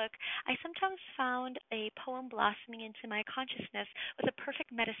the look, I sometimes found a poem blossoming into my consciousness was a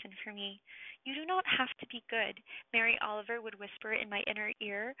perfect medicine for me. You do not have to be good, Mary Oliver would whisper in my inner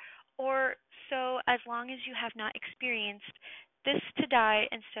ear, or so as long as you have not experienced this to die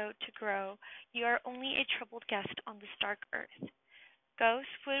and so to grow. You are only a troubled guest on this dark earth.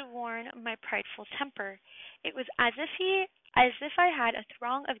 Ghosts would warn my prideful temper. It was as if I had a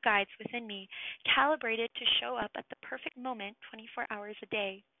throng of guides within me, calibrated to show up at the perfect moment 24 hours a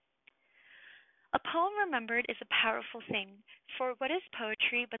day. A poem remembered is a powerful thing, for what is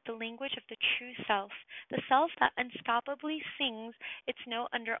poetry but the language of the true self, the self that unstoppably sings its note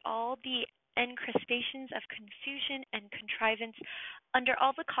under all the encrespations of confusion and contrivance, under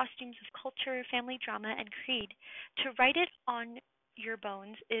all the costumes of culture, family drama, and creed. To write it on your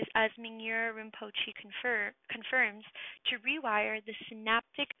bones is, as Mingyur Rinpoche confirms, to rewire the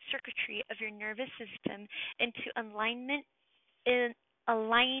synaptic circuitry of your nervous system into in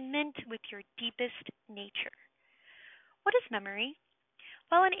alignment with your deepest nature. What is memory?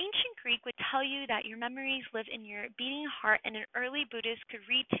 Well, an ancient Greek would tell you that your memories live in your beating heart, and an early Buddhist could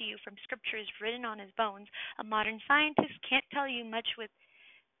read to you from scriptures written on his bones. A modern scientist can't tell you much with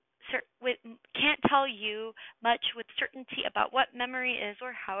certainty about what memory is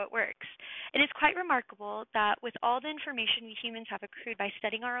or how it works. It is quite remarkable that with all the information we humans have accrued by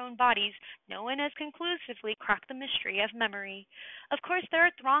studying our own bodies, no one has conclusively cracked the mystery of memory. Of course, there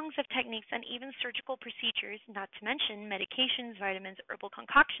are throngs of techniques and even surgical procedures, not to mention medications, vitamins, herbal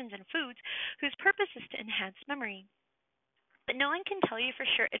concoctions, and foods, whose purpose is to enhance memory. But no one can tell you for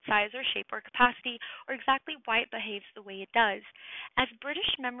sure its size or shape or capacity, or exactly why it behaves the way it does. As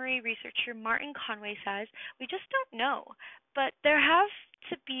British memory researcher Martin Conway says, we just don't know. But there have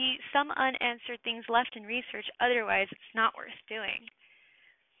to be some unanswered things left in research, otherwise it's not worth doing.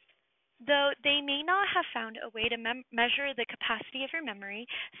 Though they may not have found a way to measure the capacity of your memory,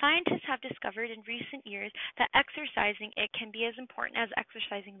 scientists have discovered in recent years that exercising it can be as important as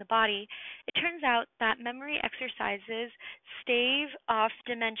exercising the body. It turns out that memory exercises stave off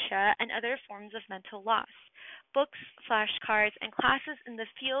dementia and other forms of mental loss. Books, flashcards, and classes in the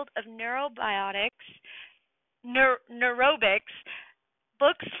field of neurobics.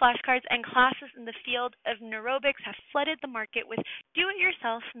 Books, flashcards, and classes in the field of neurobics have flooded the market with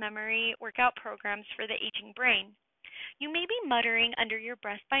do-it-yourself memory workout programs for the aging brain. You may be muttering under your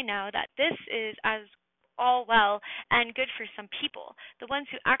breath by now that this is as all well and good for some people, the ones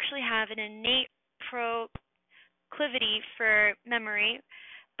who actually have an innate proclivity for memory,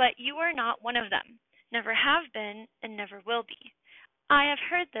 but you are not one of them, never have been, and never will be. I have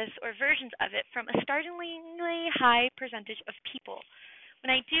heard this or versions of it from a startlingly high percentage of people.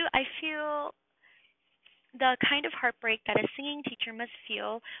 When I do, I feel the kind of heartbreak that a singing teacher must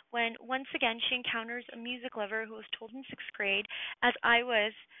feel when once again she encounters a music lover who was told in sixth grade, as I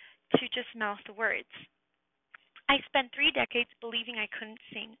was, to just mouth the words. I spent 3 decades believing I couldn't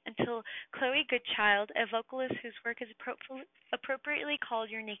sing until Chloe Goodchild, a vocalist whose work is appropriately called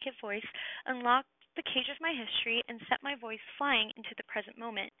Your Naked Voice, unlocked the cage of my history and set my voice flying into the present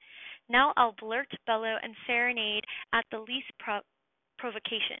moment. Now I'll blurt, bellow, and serenade at the least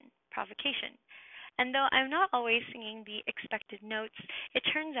provocation. And though I'm not always singing the expected notes, it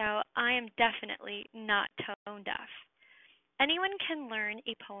turns out I am definitely not tone deaf. Anyone can learn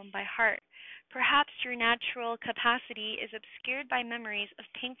a poem by heart. Perhaps your natural capacity is obscured by memories of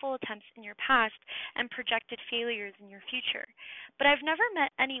painful attempts in your past and projected failures in your future. But I've never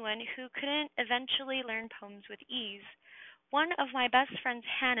met anyone who couldn't eventually learn poems with ease. One of my best friends,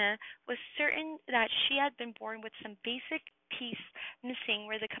 Hannah, was certain that she had been born with some basic piece missing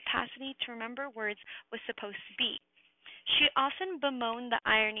where the capacity to remember words was supposed to be. She often bemoaned the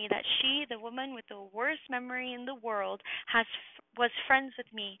irony that she, the woman with the worst memory in the world, was friends with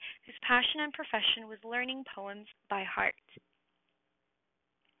me, whose passion and profession was learning poems by heart.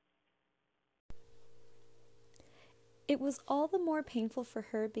 It was all the more painful for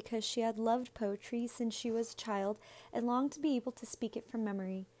her because she had loved poetry since she was a child and longed to be able to speak it from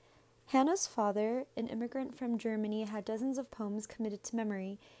memory. Hannah's father, an immigrant from Germany, had dozens of poems committed to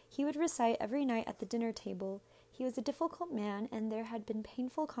memory. He would recite every night at the dinner table. He was a difficult man, and there had been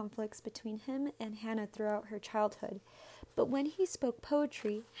painful conflicts between him and Hannah throughout her childhood. But when he spoke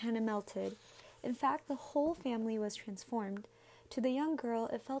poetry, Hannah melted. In fact, the whole family was transformed. To the young girl,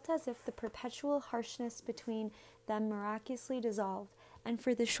 it felt as if the perpetual harshness between them miraculously dissolved, and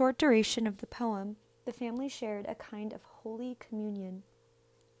for the short duration of the poem, the family shared a kind of holy communion.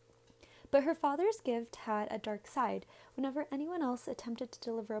 But her father's gift had a dark side. Whenever anyone else attempted to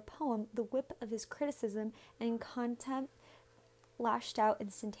deliver a poem, the whip of his criticism and contempt lashed out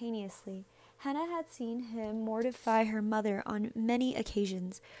instantaneously. Hannah had seen him mortify her mother on many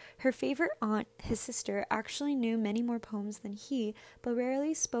occasions. Her favorite aunt, his sister, actually knew many more poems than he, but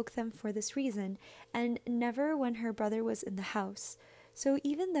rarely spoke them for this reason, and never when her brother was in the house. So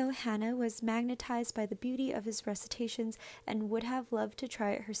even though Hannah was magnetized by the beauty of his recitations and would have loved to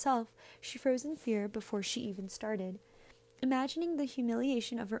try it herself, she froze in fear before she even started. Imagining the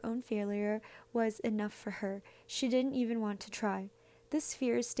humiliation of her own failure was enough for her. She didn't even want to try. This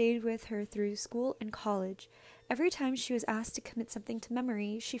fear stayed with her through school and college. Every time she was asked to commit something to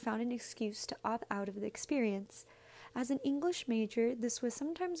memory, she found an excuse to opt out of the experience. As an English major, this was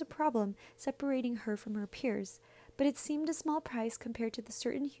sometimes a problem, separating her from her peers, but it seemed a small price compared to the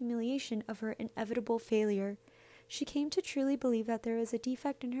certain humiliation of her inevitable failure. She came to truly believe that there was a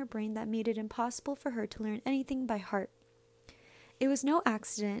defect in her brain that made it impossible for her to learn anything by heart. It was no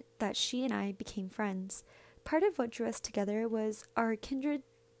accident that she and I became friends. Part of what drew us together was our kindred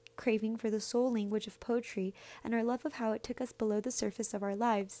craving for the soul language of poetry and our love of how it took us below the surface of our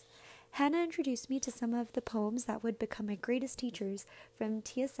lives. Hannah introduced me to some of the poems that would become my greatest teachers, from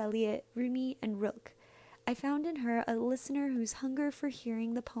T.S. Eliot, Rumi, and Rilke. I found in her a listener whose hunger for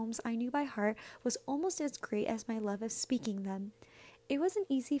hearing the poems I knew by heart was almost as great as my love of speaking them. It wasn't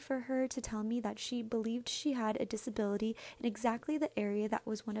easy for her to tell me that she believed she had a disability in exactly the area that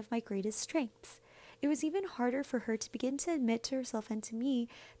was one of my greatest strengths. It was even harder for her to begin to admit to herself and to me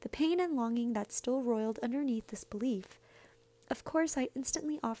the pain and longing that still roiled underneath this belief. Of course, I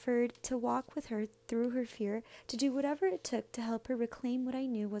instantly offered to walk with her through her fear, to do whatever it took to help her reclaim what I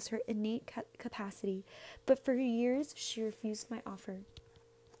knew was her innate capacity, but for years she refused my offer.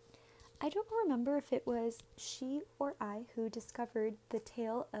 I don't remember if it was she or I who discovered the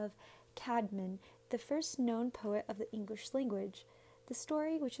tale of Caedmon, the first known poet of the English language. The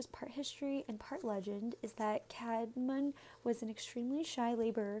story, which is part history and part legend, is that Caedmon was an extremely shy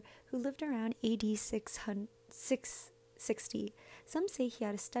laborer who lived around AD 660. Some say he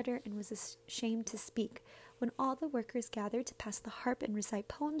had a stutter and was ashamed to speak. When all the workers gathered to pass the harp and recite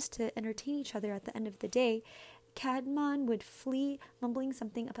poems to entertain each other at the end of the day, Caedmon would flee, mumbling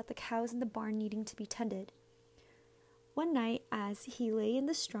something about the cows in the barn needing to be tended. One night, as he lay in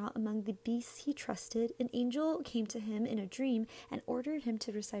the straw among the beasts he trusted, an angel came to him in a dream and ordered him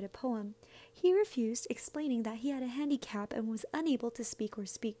to recite a poem. He refused, explaining that he had a handicap and was unable to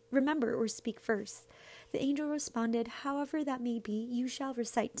remember or speak verse. The angel responded, "However that may be, you shall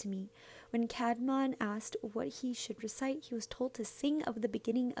recite to me." When Caedmon asked what he should recite, he was told to sing of the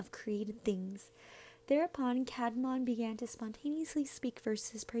beginning of created things. Thereupon, Caedmon began to spontaneously speak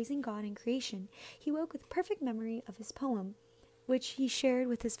verses praising God and creation. He woke with perfect memory of his poem. which he shared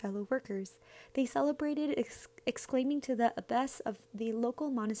with his fellow workers. They celebrated, exclaiming to the abbess of the local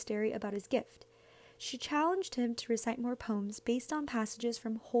monastery about his gift. She challenged him to recite more poems based on passages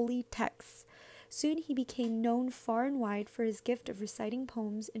from holy texts. Soon he became known far and wide for his gift of reciting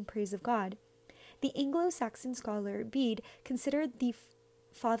poems in praise of God. The Anglo-Saxon scholar Bede, considered the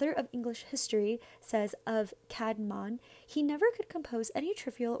father of English history, says of Caedmon, he never could compose any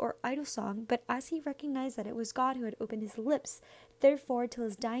trivial or idle song, but as he recognized that it was God who had opened his lips, therefore till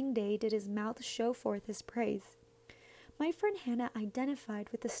his dying day did his mouth show forth his praise. My friend Hannah identified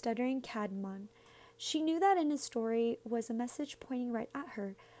with the stuttering Caedmon. She knew that in his story was a message pointing right at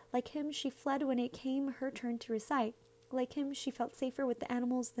her. Like him, she fled when it came her turn to recite. Like him, she felt safer with the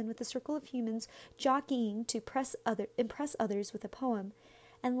animals than with the circle of humans jockeying to impress others with a poem.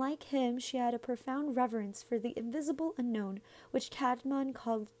 And like him, she had a profound reverence for the invisible unknown, which Caedmon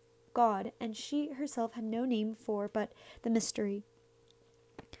called God, and she herself had no name for but the mystery.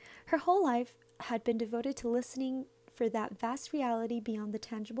 Her whole life had been devoted to listening for that vast reality beyond the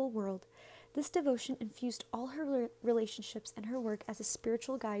tangible world. This devotion infused all her relationships and her work as a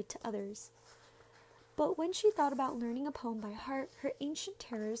spiritual guide to others. But when she thought about learning a poem by heart, her ancient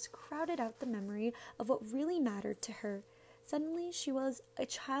terrors crowded out the memory of what really mattered to her. Suddenly, she was a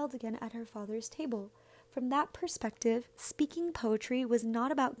child again at her father's table. From that perspective, speaking poetry was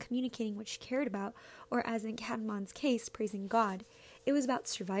not about communicating what she cared about, or as in Caedmon's case, praising God. It was about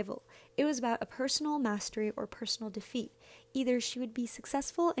survival. It was about a personal mastery or personal defeat. Either she would be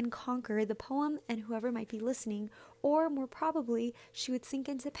successful and conquer the poem and whoever might be listening, or more probably, she would sink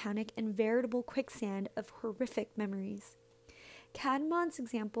into panic and veritable quicksand of horrific memories. Caedmon's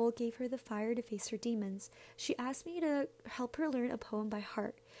example gave her the fire to face her demons. She asked me to help her learn a poem by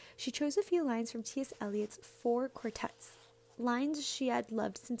heart. She chose a few lines from T.S. Eliot's 4 Quartets, lines she had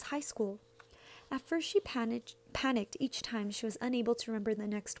loved since high school. At first she panicked each time she was unable to remember the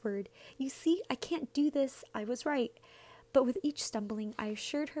next word. "You see, I can't do this. I was right." But with each stumbling, I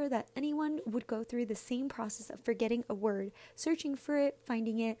assured her that anyone would go through the same process of forgetting a word, searching for it,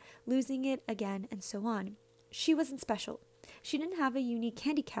 finding it, losing it again, and so on. She wasn't special. She didn't have a unique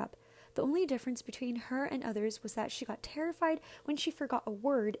handicap. The only difference between her and others was that she got terrified when she forgot a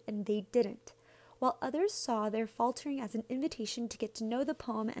word and they didn't. While others saw their faltering as an invitation to get to know the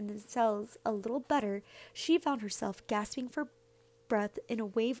poem and themselves a little better, she found herself gasping for breath in a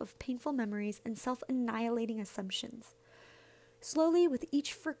wave of painful memories and self-annihilating assumptions. Slowly, with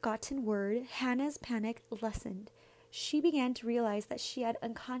each forgotten word, Hannah's panic lessened. She began to realize that she had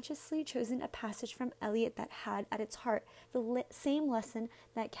unconsciously chosen a passage from Eliot that had, at its heart, the same lesson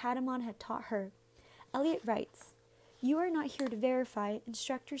that Caedmon had taught her. Eliot writes, "You are not here to verify,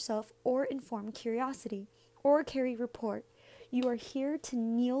 instruct yourself, or inform curiosity, or carry report. You are here to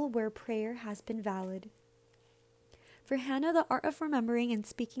kneel where prayer has been valid." For Hannah, the art of remembering and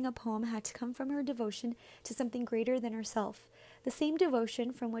speaking a poem had to come from her devotion to something greater than herself, the same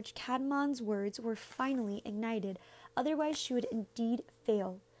devotion from which Caedmon's words were finally ignited. Otherwise, she would indeed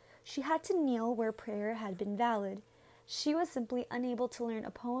fail. She had to kneel where prayer had been valid. She was simply unable to learn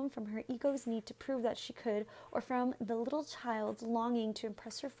a poem from her ego's need to prove that she could, or from the little child's longing to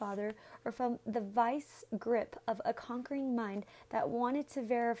impress her father, or from the vice grip of a conquering mind that wanted to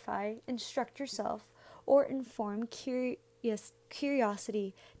verify, instruct herself, or inform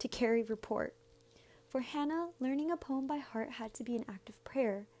curiosity to carry report. For Hannah, learning a poem by heart had to be an act of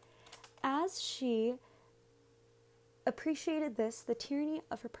prayer. As she appreciated this, the tyranny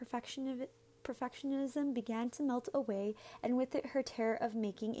of her perfectionism began to melt away, and with it her terror of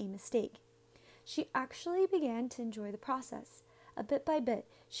making a mistake. She actually began to enjoy the process. A bit by bit,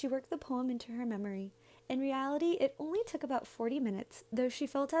 she worked the poem into her memory. In reality, it only took about 40 minutes, though she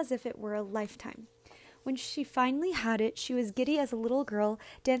felt as if it were a lifetime. When she finally had it, she was giddy as a little girl,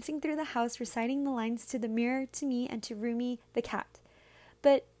 dancing through the house, reciting the lines to the mirror, to me, and to Rumi the cat.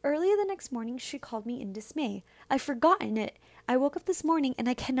 But early the next morning, she called me in dismay. "I've forgotten it. I woke up this morning and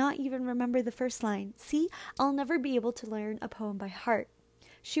I cannot even remember the first line. See, I'll never be able to learn a poem by heart."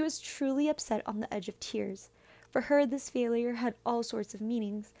 She was truly upset on the edge of tears. For her, this failure had all sorts of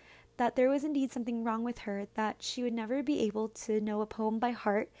meanings. That there was indeed something wrong with her, that she would never be able to know a poem by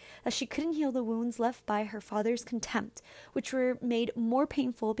heart, that she couldn't heal the wounds left by her father's contempt, which were made more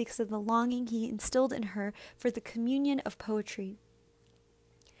painful because of the longing he instilled in her for the communion of poetry.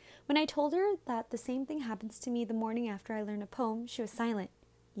 When I told her that the same thing happens to me the morning after I learn a poem, she was silent.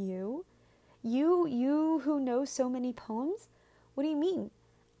 You? You who know so many poems? What do you mean?"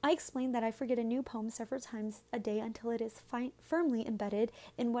 I explained that I forget a new poem several times a day until it is firmly embedded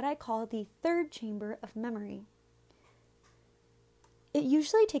in what I call the third chamber of memory. It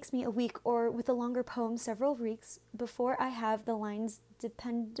usually takes me a week, or with a longer poem, several weeks, before I have the lines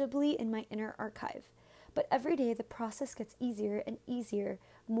dependably in my inner archive. But every day the process gets easier and easier,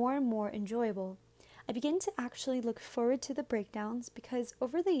 more and more enjoyable. I begin to actually look forward to the breakdowns because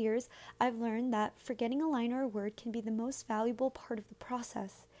over the years I've learned that forgetting a line or a word can be the most valuable part of the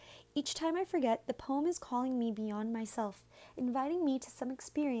process. Each time I forget, the poem is calling me beyond myself, inviting me to some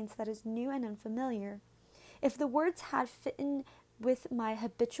experience that is new and unfamiliar. If the words had fit in with my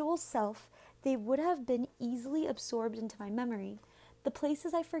habitual self, they would have been easily absorbed into my memory. The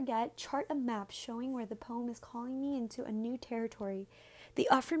places I forget chart a map showing where the poem is calling me into a new territory. They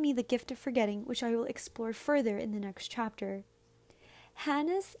offer me the gift of forgetting, which I will explore further in the next chapter.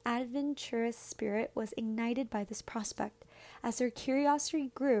 Hannah's adventurous spirit was ignited by this prospect. As her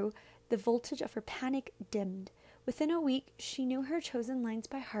curiosity grew, the voltage of her panic dimmed. Within a week, she knew her chosen lines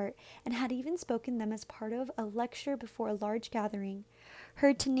by heart and had even spoken them as part of a lecture before a large gathering.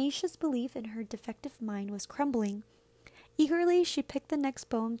 Her tenacious belief in her defective mind was crumbling. Eagerly, she picked the next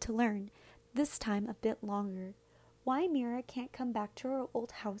poem to learn, this time a bit longer. Why Mira Can't Come Back to Her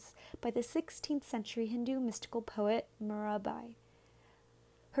Old House by the 16th century Hindu mystical poet Mirabai.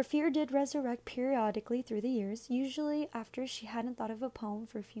 Her fear did resurrect periodically through the years, usually after she hadn't thought of a poem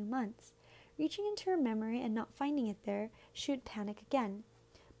for a few months. Reaching into her memory and not finding it there, she would panic again.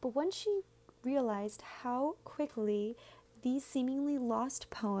 But once she realized how quickly these seemingly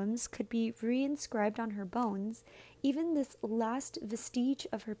lost poems could be reinscribed on her bones, even this last vestige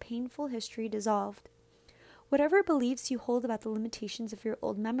of her painful history dissolved. Whatever beliefs you hold about the limitations of your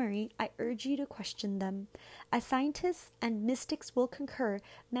old memory, I urge you to question them. As scientists and mystics will concur,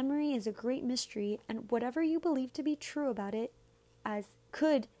 memory is a great mystery, and whatever you believe to be true about it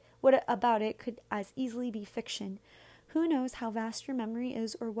could as easily be fiction. Who knows how vast your memory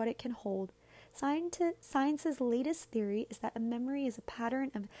is or what it can hold? Science's latest theory is that a memory is a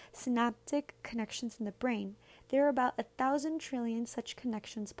pattern of synaptic connections in the brain. There are about 1,000 trillion such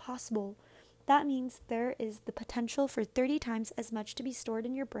connections possible. That means there is the potential for 30 times as much to be stored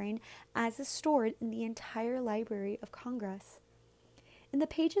in your brain as is stored in the entire Library of Congress. In the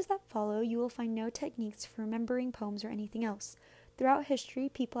pages that follow, you will find no techniques for remembering poems or anything else. Throughout history,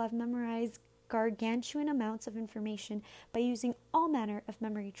 people have memorized gargantuan amounts of information by using all manner of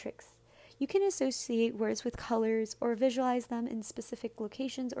memory tricks. You can associate words with colors or visualize them in specific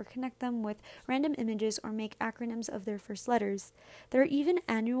locations or connect them with random images or make acronyms of their first letters. There are even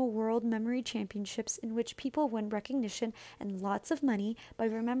annual World Memory Championships in which people win recognition and lots of money by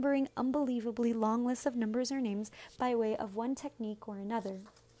remembering unbelievably long lists of numbers or names by way of one technique or another.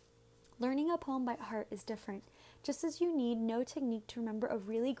 Learning a poem by heart is different. Just as you need no technique to remember a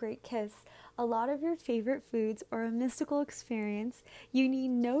really great kiss, a lot of your favorite foods, or a mystical experience, you need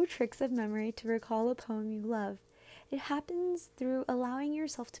no tricks of memory to recall a poem you love. It happens through allowing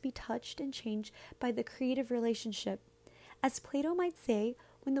yourself to be touched and changed by the creative relationship. As Plato might say,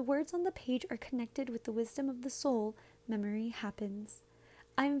 when the words on the page are connected with the wisdom of the soul, memory happens.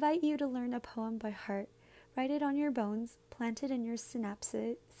 I invite you to learn a poem by heart. Write it on your bones, plant it in your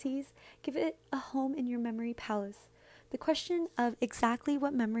synapses, give it a home in your memory palace. The question of exactly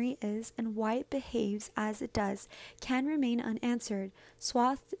what memory is and why it behaves as it does can remain unanswered,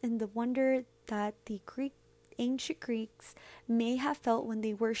 swathed in the wonder that the ancient Greeks may have felt when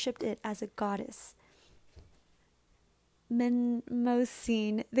they worshipped it as a goddess.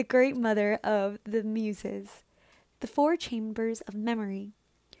 Mnemosyne, the great mother of the muses. The four chambers of memory.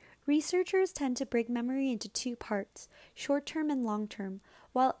 Researchers tend to break memory into two parts, short-term and long-term.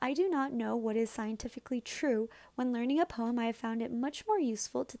 While I do not know what is scientifically true, when learning a poem I have found it much more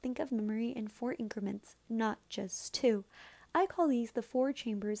useful to think of memory in 4 increments, not just 2. I call these the 4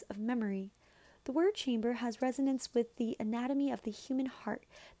 chambers of memory. The word chamber has resonance with the anatomy of the human heart,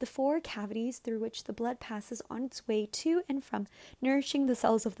 the 4 cavities through which the blood passes on its way to and from, nourishing the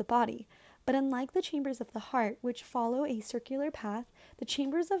cells of the body. But unlike the chambers of the heart, which follow a circular path, the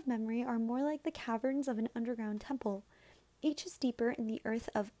chambers of memory are more like the caverns of an underground temple. Each is deeper in the earth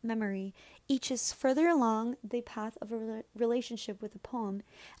of memory, each is further along the path of a relationship with a poem,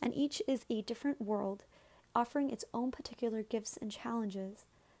 and each is a different world, offering its own particular gifts and challenges.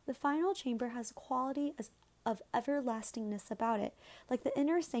 The final chamber has a quality of everlastingness about it, like the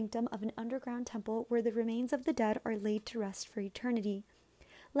inner sanctum of an underground temple where the remains of the dead are laid to rest for eternity.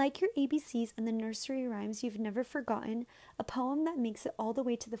 Like your ABCs and the nursery rhymes you've never forgotten, a poem that makes it all the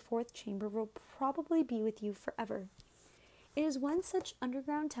way to the 4th chamber will probably be with you forever. It is one such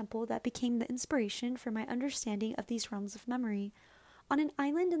underground temple that became the inspiration for my understanding of these realms of memory. On an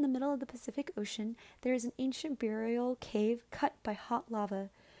island in the middle of the Pacific Ocean, there is an ancient burial cave cut by hot lava.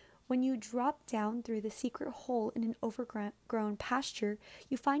 When you drop down through the secret hole in an overgrown pasture,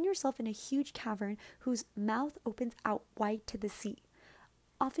 you find yourself in a huge cavern whose mouth opens out wide to the sea.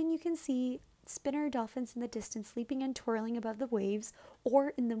 Often you can see spinner dolphins in the distance leaping and twirling above the waves,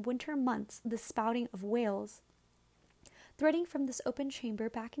 or in the winter months, the spouting of whales. Threading from this open chamber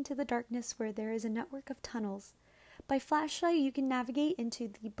back into the darkness where there is a network of tunnels. By flashlight, you can navigate into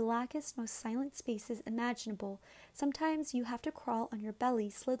the blackest, most silent spaces imaginable. Sometimes you have to crawl on your belly,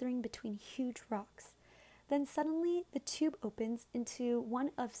 slithering between huge rocks. Then suddenly, the tube opens into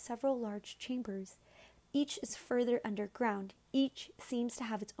one of several large chambers. Each is further underground. Each seems to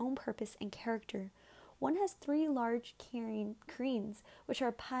have its own purpose and character. One has 3 large cairns, which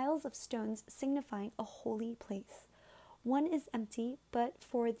are piles of stones signifying a holy place. One is empty, but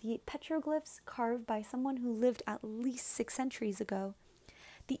for the petroglyphs carved by someone who lived at least 6 centuries ago.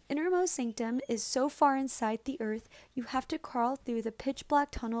 The innermost sanctum is so far inside the earth, you have to crawl through the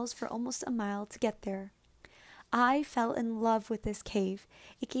pitch-black tunnels for almost a mile to get there. I fell in love with this cave.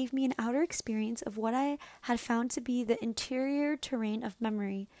 It gave me an outer experience of what I had found to be the interior terrain of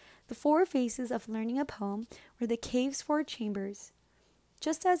memory. The 4 phases of learning a poem were the cave's 4 chambers.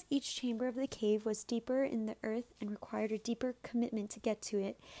 Just as each chamber of the cave was deeper in the earth and required a deeper commitment to get to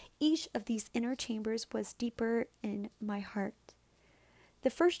it, each of these inner chambers was deeper in my heart. The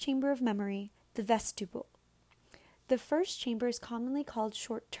first chamber of memory, the vestibule. The first chamber is commonly called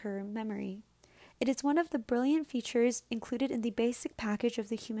short-term memory. It is one of the brilliant features included in the basic package of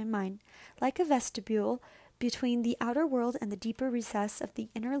the human mind. Like a vestibule, between the outer world and the deeper recess of the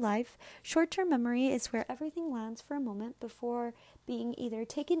inner life, short-term memory is where everything lands for a moment before being either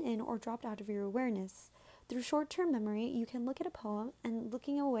taken in or dropped out of your awareness. Through short-term memory, you can look at a poem and,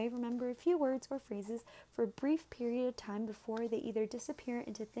 looking away, remember a few words or phrases for a brief period of time before they either disappear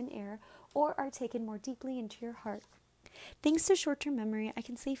into thin air or are taken more deeply into your heart. Thanks to short-term memory, I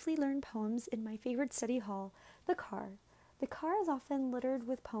can safely learn poems in my favorite study hall, the car. The car is often littered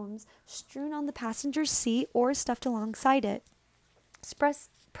with poems strewn on the passenger seat or stuffed alongside it.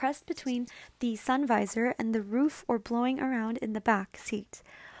 Pressed between the sun visor and the roof or blowing around in the back seat.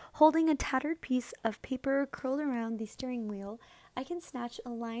 Holding a tattered piece of paper curled around the steering wheel, I can snatch a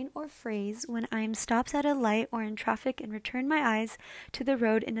line or phrase when I am stopped at a light or in traffic and return my eyes to the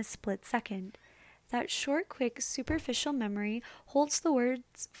road in a split second. That short, quick, superficial memory holds the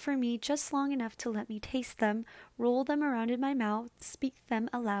words for me just long enough to let me taste them, roll them around in my mouth, speak them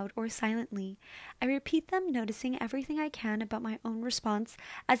aloud or silently. I repeat them, noticing everything I can about my own response,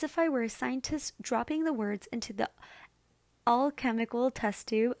 as if I were a scientist dropping the words into the alchemical test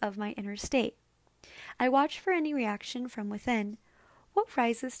tube of my inner state. I watch for any reaction from within. What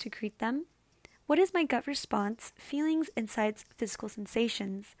rises to greet them? What is my gut response, feelings, insights, physical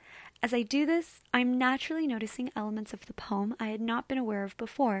sensations? As I do this, I'm naturally noticing elements of the poem I had not been aware of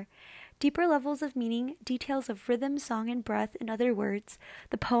before. Deeper levels of meaning, details of rhythm, song, and breath, in other words,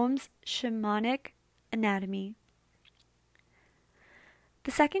 the poem's shamanic anatomy.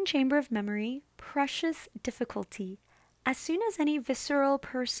 The second chamber of memory, precious difficulty. As soon as any visceral,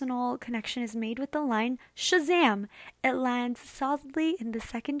 personal connection is made with the line, Shazam! It lands solidly in the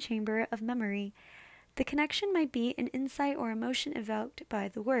second chamber of memory. The connection might be an insight or emotion evoked by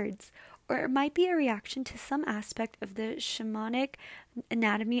the words, or it might be a reaction to some aspect of the shamanic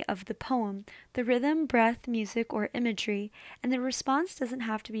anatomy of the poem, the rhythm, breath, music, or imagery, and the response doesn't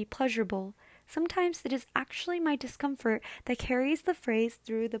have to be pleasurable. Sometimes it is actually my discomfort that carries the phrase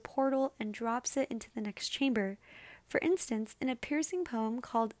through the portal and drops it into the next chamber. For instance, in a piercing poem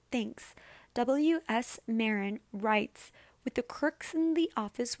called Thanks, W.S. Marin writes, "With the crooks in the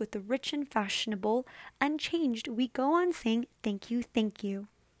office, with the rich and fashionable, unchanged, we go on saying, thank you, thank you."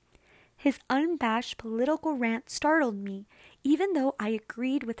 His unabashed political rant startled me. Even though I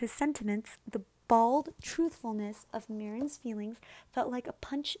agreed with his sentiments, the bald truthfulness of Marin's feelings felt like a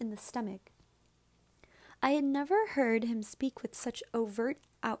punch in the stomach. I had never heard him speak with such overt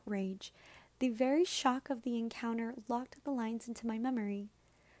outrage. The very shock of the encounter locked the lines into my memory.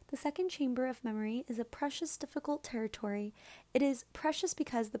 The second chamber of memory is a precious, difficult territory. It is precious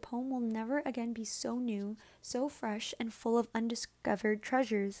because the poem will never again be so new, so fresh, and full of undiscovered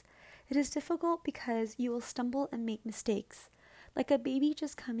treasures. It is difficult because you will stumble and make mistakes. Like a baby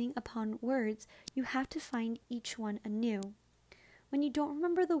just coming upon words, you have to find each one anew. When you don't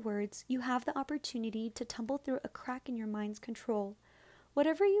remember the words, you have the opportunity to tumble through a crack in your mind's control.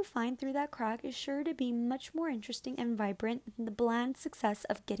 Whatever you find through that crack is sure to be much more interesting and vibrant than the bland success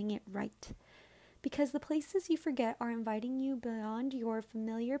of getting it right. Because the places you forget are inviting you beyond your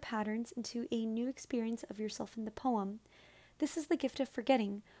familiar patterns into a new experience of yourself in the poem. This is the gift of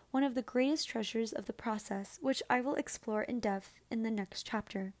forgetting, one of the greatest treasures of the process, which I will explore in depth in the next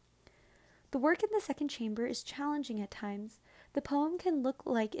chapter. The work in the second chamber is challenging at times. The poem can look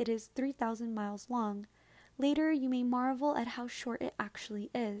like it is 3,000 miles long. Later, you may marvel at how short it actually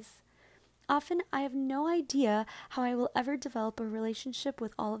is. Often, I have no idea how I will ever develop a relationship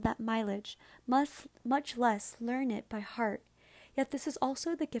with all of that mileage, much less learn it by heart. Yet this is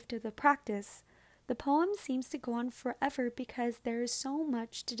also the gift of the practice. The poem seems to go on forever because there is so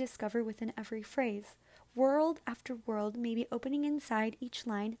much to discover within every phrase. World after world may be opening inside each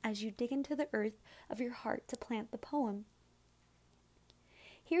line as you dig into the earth of your heart to plant the poem.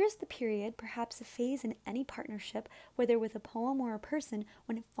 Here is the period, perhaps a phase in any partnership, whether with a poem or a person,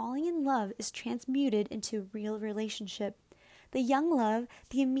 when falling in love is transmuted into real relationship. The young love,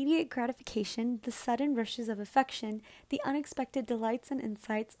 the immediate gratification, the sudden rushes of affection, the unexpected delights and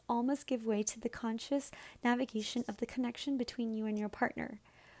insights all must give way to the conscious navigation of the connection between you and your partner.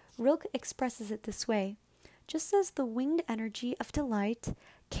 Rilke expresses it this way: just as the winged energy of delight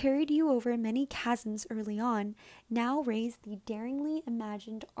carried you over many chasms early on, now raise the daringly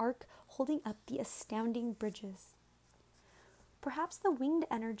imagined arc holding up the astounding bridges. Perhaps the winged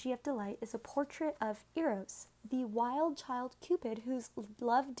energy of delight is a portrait of Eros, the wild child Cupid whose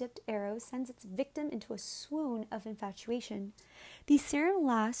love-dipped arrow sends its victim into a swoon of infatuation. The serum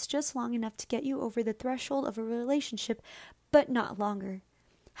lasts just long enough to get you over the threshold of a relationship, but not longer.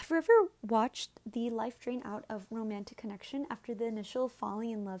 Have you ever watched the life drain out of romantic connection after the initial falling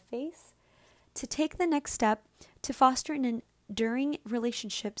in love phase? To take the next step, to foster an enduring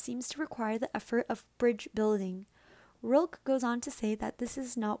relationship seems to require the effort of bridge building. Rilke goes on to say that this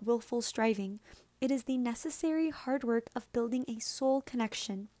is not willful striving. It is the necessary hard work of building a soul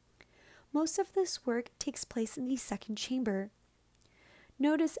connection. Most of this work takes place in the second chamber.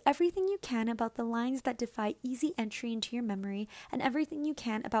 Notice everything you can about the lines that defy easy entry into your memory and everything you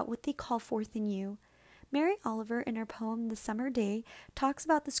can about what they call forth in you. Mary Oliver, in her poem The Summer Day, talks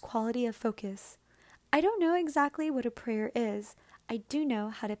about this quality of focus. I don't know exactly what a prayer is. I do know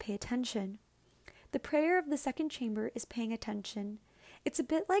how to pay attention. The prayer of the second chamber is paying attention. It's a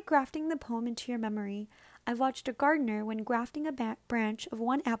bit like grafting the poem into your memory. I watched a gardener, when grafting a branch of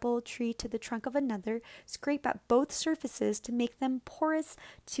one apple tree to the trunk of another, scrape at both surfaces to make them porous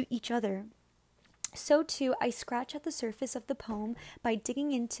to each other. So too, I scratch at the surface of the poem by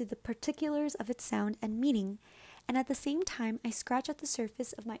digging into the particulars of its sound and meaning, and at the same time I scratch at the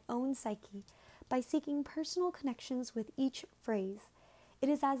surface of my own psyche by seeking personal connections with each phrase. It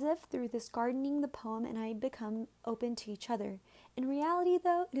is as if through this gardening the poem and I become open to each other. In reality,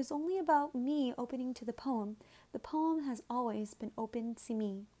 though, it is only about me opening to the poem. The poem has always been open to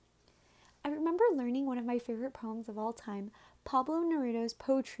me. I remember learning one of my favorite poems of all time, Pablo Neruda's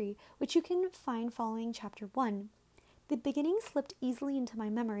Poetry, which you can find following chapter 1. The beginning slipped easily into my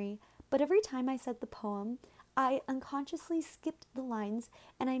memory, but every time I said the poem, I unconsciously skipped the lines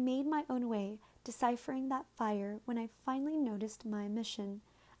and I made my own way, deciphering that fire. When I finally noticed my omission,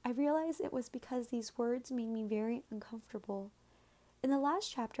 I realized it was because these words made me very uncomfortable. In the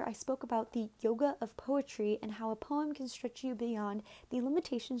last chapter, I spoke about the yoga of poetry and how a poem can stretch you beyond the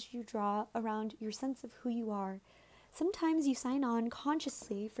limitations you draw around your sense of who you are. Sometimes you sign on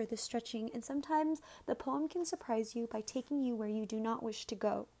consciously for the stretching, and sometimes the poem can surprise you by taking you where you do not wish to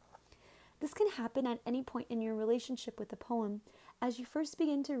go. This can happen at any point in your relationship with the poem, as you first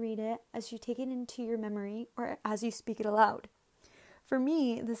begin to read it, as you take it into your memory, or as you speak it aloud. For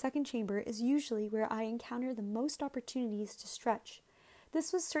me, the second chamber is usually where I encounter the most opportunities to stretch.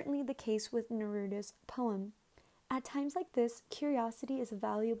 This was certainly the case with Neruda's poem. At times like this, curiosity is a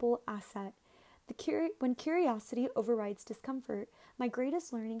valuable asset. When curiosity overrides discomfort, my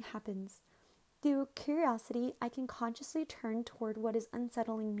greatest learning happens. Through curiosity, I can consciously turn toward what is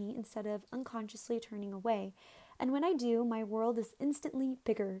unsettling me instead of unconsciously turning away. And when I do, my world is instantly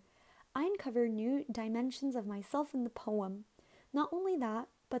bigger. I uncover new dimensions of myself in the poem. Not only that,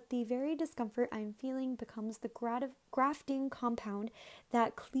 but the very discomfort I am feeling becomes the grafting compound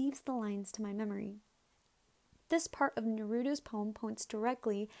that cleaves the lines to my memory. This part of Neruda's poem points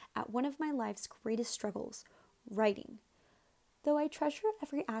directly at one of my life's greatest struggles, writing. Though I treasure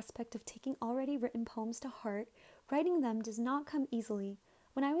every aspect of taking already written poems to heart, writing them does not come easily.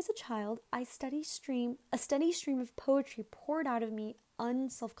 When I was a child, a steady stream of poetry poured out of me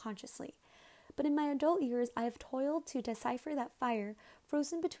unselfconsciously. But in my adult years, I have toiled to decipher that fire,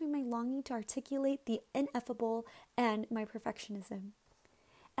 frozen between my longing to articulate the ineffable and my perfectionism.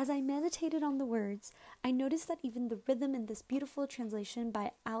 As I meditated on the words, I noticed that even the rhythm in this beautiful translation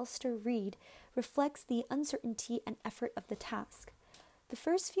by Alistair Reid reflects the uncertainty and effort of the task. The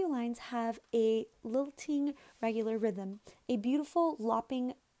first few lines have a lilting regular rhythm, a beautiful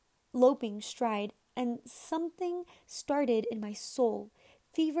loping stride, and something started in my soul.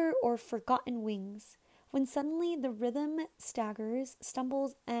 fever, or forgotten wings, when suddenly the rhythm staggers,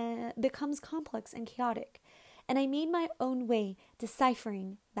 stumbles, and becomes complex and chaotic, and I made my own way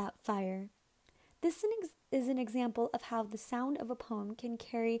deciphering that fire. This is an example of how the sound of a poem can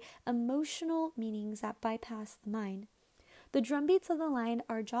carry emotional meanings that bypass the mind. The drumbeats of the line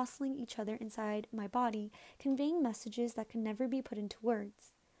are jostling each other inside my body, conveying messages that can never be put into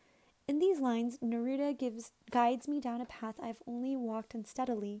words. In these lines, Neruda guides me down a path I've only walked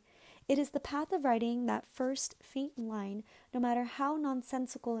unsteadily. It is the path of writing that first faint line, no matter how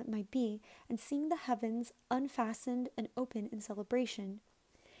nonsensical it might be, and seeing the heavens unfastened and open in celebration.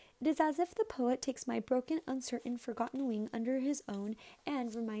 It is as if the poet takes my broken, uncertain, forgotten wing under his own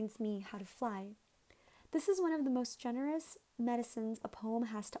and reminds me how to fly. This is one of the most generous medicines a poem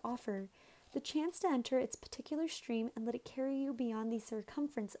has to offer, the chance to enter its particular stream and let it carry you beyond the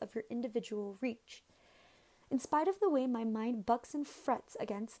circumference of your individual reach. In spite of the way my mind bucks and frets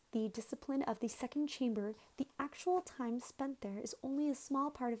against the discipline of the second chamber, the actual time spent there is only a small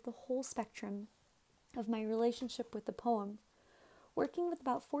part of the whole spectrum of my relationship with the poem. Working with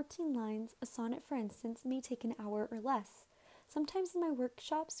about 14 lines, a sonnet, for instance, may take an hour or less. Sometimes in my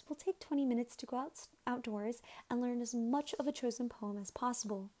workshops, it will take 20 minutes to go outdoors and learn as much of a chosen poem as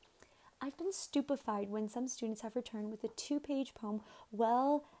possible. I've been stupefied when some students have returned with a 2-page poem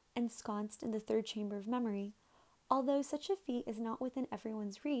well ensconced in the third chamber of memory. Although such a feat is not within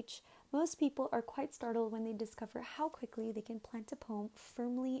everyone's reach, most people are quite startled when they discover how quickly they can plant a poem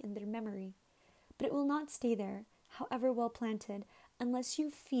firmly in their memory. But it will not stay there, however well planted, unless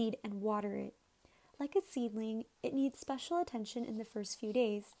you feed and water it. Like a seedling, it needs special attention in the first few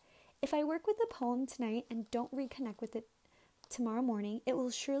days. If I work with the poem tonight and don't reconnect with it tomorrow morning, it will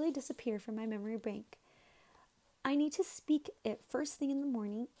surely disappear from my memory bank. I need to speak it first thing in the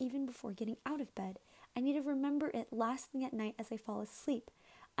morning, even before getting out of bed. I need to remember it last thing at night as I fall asleep.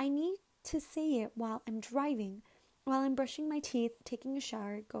 I need to say it while I'm driving, while I'm brushing my teeth, taking a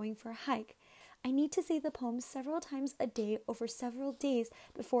shower, going for a hike. I need to say the poem several times a day over several days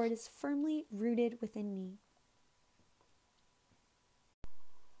before it is firmly rooted within me.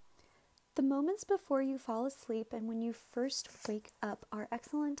 The moments before you fall asleep and when you first wake up are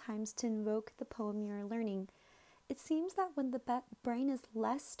excellent times to invoke the poem you are learning. It seems that when the brain is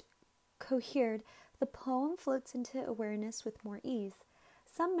less cohered, the poem floats into awareness with more ease.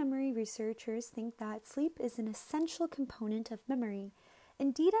 Some memory researchers think that sleep is an essential component of memory.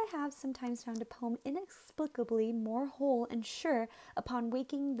 Indeed, I have sometimes found a poem inexplicably more whole and sure upon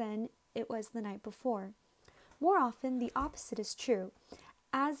waking than it was the night before. More often, the opposite is true,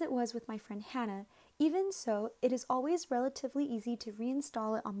 as it was with my friend Hannah. Even so, it is always relatively easy to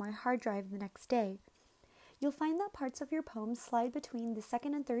reinstall it on my hard drive the next day. You'll find that parts of your poem slide between the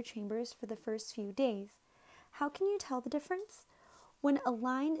second and third chambers for the first few days. How can you tell the difference? When a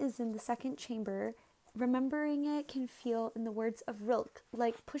line is in the second chamber, remembering it can feel, in the words of Rilke,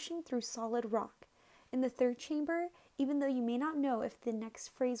 like pushing through solid rock. In the third chamber, even though you may not know if the next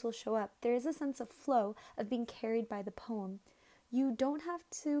phrase will show up, there is a sense of flow, of being carried by the poem. You don't have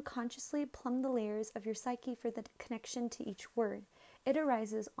to consciously plumb the layers of your psyche for the connection to each word. It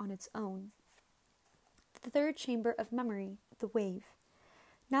arises on its own. The third chamber of memory, the wave.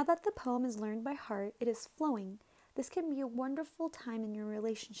 Now that the poem is learned by heart, it is flowing. This can be a wonderful time in your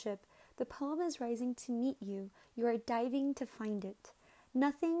relationship. The poem is rising to meet you. You are diving to find it.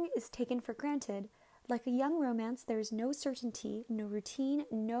 Nothing is taken for granted. Like a young romance, there is no certainty, no routine,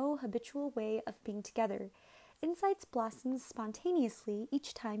 no habitual way of being together. Insights blossom spontaneously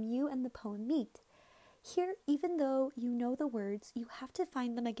each time you and the poem meet. Here, even though you know the words, you have to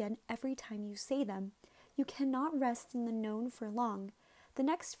find them again every time you say them. You cannot rest in the known for long. The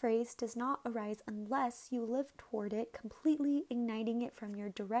next phrase does not arise unless you live toward it, completely igniting it from your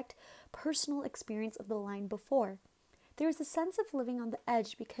direct personal experience of the line before. There is a sense of living on the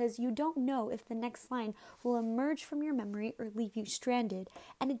edge because you don't know if the next line will emerge from your memory or leave you stranded,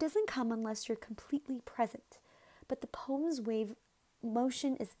 and it doesn't come unless you're completely present. But the poem's wave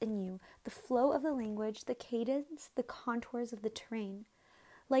motion is in you, the flow of the language, the cadence, the contours of the terrain.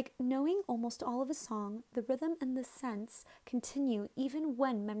 Like knowing almost all of a song, the rhythm and the sense continue even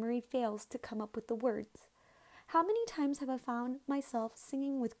when memory fails to come up with the words. How many times have I found myself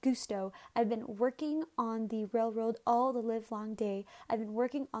singing with gusto? I've been working on the railroad all the livelong day. I've been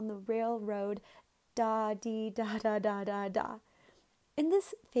working on the railroad, da-dee-da-da-da-da-da. In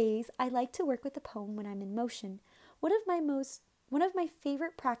this phase, I like to work with the poem when I'm in motion. One of my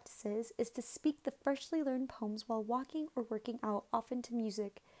favorite practices is to speak the freshly learned poems while walking or working out, often to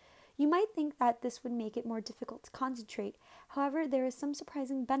music. You might think that this would make it more difficult to concentrate. However, there is some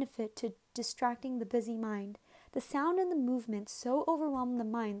surprising benefit to distracting the busy mind. The sound and the movement so overwhelm the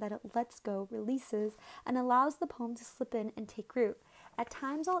mind that it lets go, releases, and allows the poem to slip in and take root. At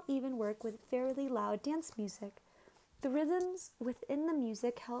times I'll even work with fairly loud dance music. The rhythms within the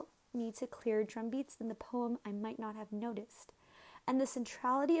music help me to clear drum beats in the poem I might not have noticed. And the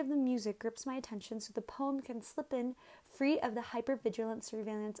centrality of the music grips my attention so the poem can slip in free of the hypervigilant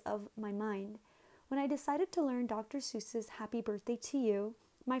surveillance of my mind. When I decided to learn Dr. Seuss's Happy Birthday to You,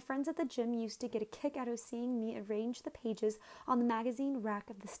 my friends at the gym used to get a kick out of seeing me arrange the pages on the magazine rack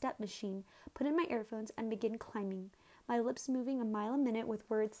of the step machine, put in my earphones, and begin climbing, my lips moving a mile a minute with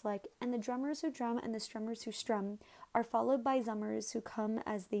words like, and the drummers who drum and the strummers who strum are followed by zummers who come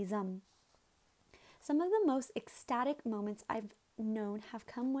as they zum. Some of the most ecstatic moments I've known have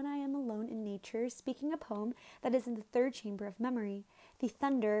come when I am alone in nature speaking a poem that is in the third chamber of memory. The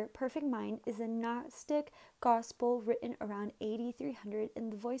Thunder, Perfect Mind is a Gnostic gospel written around 8300 in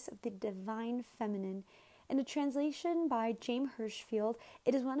the voice of the divine feminine. In a translation by James Hirschfield,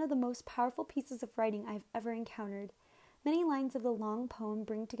 it is one of the most powerful pieces of writing I've ever encountered. Many lines of the long poem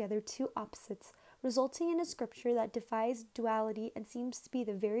bring together two opposites, resulting in a scripture that defies duality and seems to be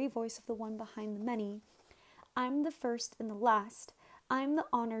the very voice of the one behind the many. I'm the first and the last. I'm the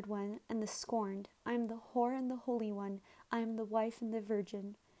honored one and the scorned. I'm the whore and the holy one. I am the wife and the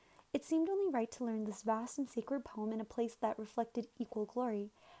virgin. It seemed only right to learn this vast and sacred poem in a place that reflected equal glory.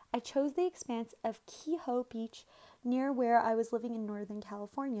 I chose the expanse of Kehoe Beach near where I was living in Northern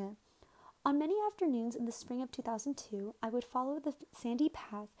California. On many afternoons in the spring of 2002, I would follow the sandy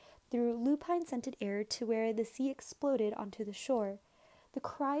path through lupine-scented air to where the sea exploded onto the shore. The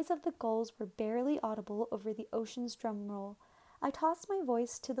cries of the gulls were barely audible over the ocean's drum roll. I tossed my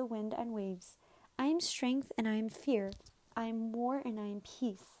voice to the wind and waves. I am strength and I am fear. I am war and I am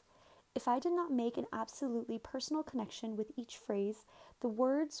peace. If I did not make an absolutely personal connection with each phrase, the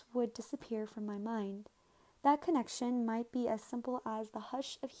words would disappear from my mind. That connection might be as simple as the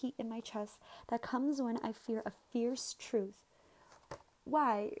hush of heat in my chest that comes when I fear a fierce truth.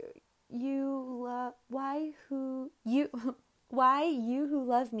 Why you who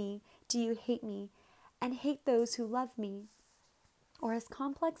love me, do you hate me, and hate those who love me? Or as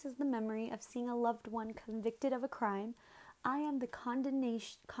complex as the memory of seeing a loved one convicted of a crime, I am the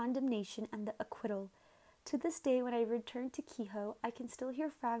condemnation and the acquittal. To this day, when I return to Kehoe, I can still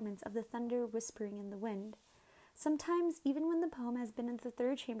hear fragments of the thunder whispering in the wind. Sometimes, even when the poem has been in the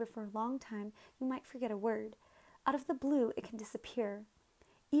third chamber for a long time, you might forget a word. Out of the blue, it can disappear.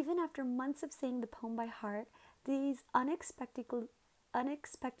 Even after months of saying the poem by heart, these unexpectedly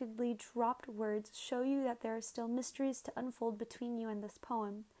dropped words show you that there are still mysteries to unfold between you and this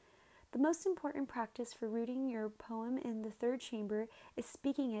poem. The most important practice for rooting your poem in the third chamber is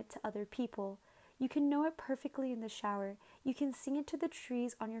speaking it to other people. You can know it perfectly in the shower. You can sing it to the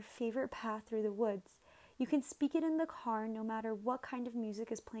trees on your favorite path through the woods. You can speak it in the car no matter what kind of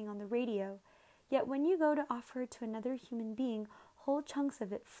music is playing on the radio. Yet when you go to offer it to another human being, whole chunks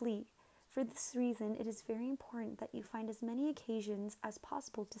of it flee. For this reason, it is very important that you find as many occasions as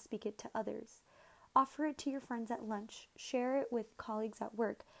possible to speak it to others. Offer it to your friends at lunch. Share it with colleagues at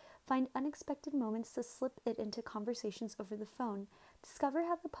work. Find unexpected moments to slip it into conversations over the phone. Discover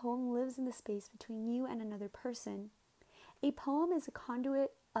how the poem lives in the space between you and another person. A poem is a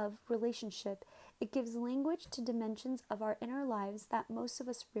conduit of relationship. It gives language to dimensions of our inner lives that most of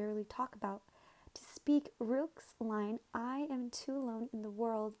us rarely talk about. To speak Rilke's line, I am too alone in the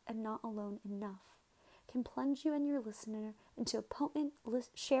world and not alone enough, can plunge you and your listener into a potent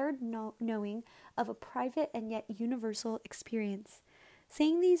shared knowing of a private and yet universal experience.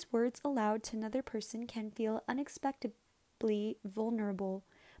 Saying these words aloud to another person can feel unexpectedly vulnerable,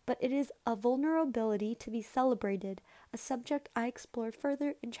 but it is a vulnerability to be celebrated, a subject I explore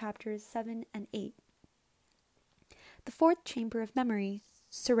further in chapters 7 and 8. The fourth chamber of memory,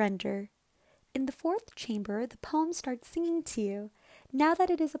 surrender. In the fourth chamber, the poem starts singing to you. Now that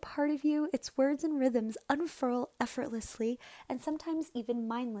it is a part of you, its words and rhythms unfurl effortlessly and sometimes even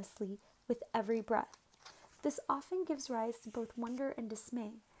mindlessly with every breath. This often gives rise to both wonder and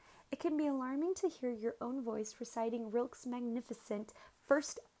dismay. It can be alarming to hear your own voice reciting Rilke's magnificent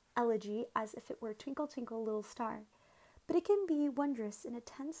first elegy as if it were Twinkle, Twinkle, Little Star. But it can be wondrous in a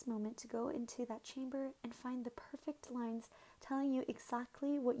tense moment to go into that chamber and find the perfect lines telling you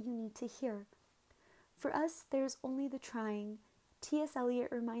exactly what you need to hear. For us, there's only the trying. T.S.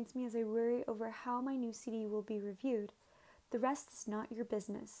 Eliot reminds me as I worry over how my new CD will be reviewed. The rest is not your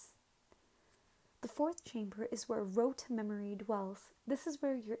business. The fourth chamber is where rote memory dwells. This is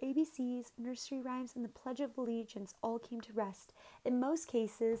where your ABCs, nursery rhymes, and the Pledge of Allegiance all came to rest, in most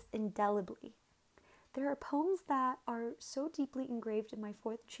cases indelibly. There are poems that are so deeply engraved in my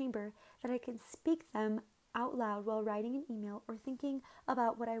fourth chamber that I can speak them out loud while writing an email or thinking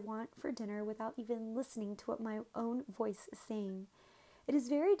about what I want for dinner without even listening to what my own voice is saying. It is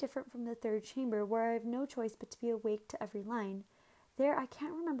very different from the third chamber, where I have no choice but to be awake to every line. There, I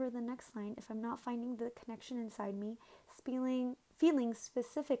can't remember the next line if I'm not finding the connection inside me, feeling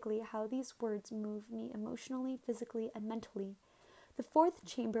specifically how these words move me emotionally, physically, and mentally. The fourth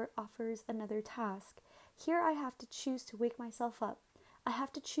chamber offers another task. Here I have to choose to wake myself up. I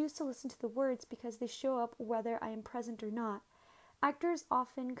have to choose to listen to the words because they show up whether I am present or not. Actors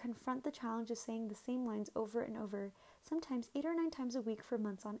often confront the challenge of saying the same lines over and over, sometimes 8 or 9 times a week for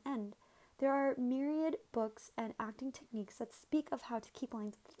months on end. There are myriad books and acting techniques that speak of how to keep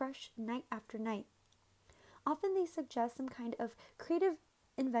lines fresh night after night. Often they suggest some kind of creative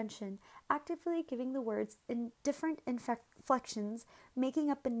invention, actively giving the words in different inflections,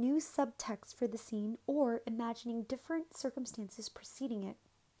 making up a new subtext for the scene, or imagining different circumstances preceding it.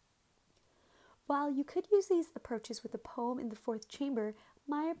 While you could use these approaches with a poem in the fourth chamber,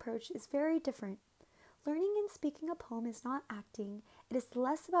 my approach is very different. Learning and speaking a poem is not acting. It is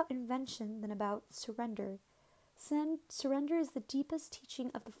less about invention than about surrender. Surrender is the deepest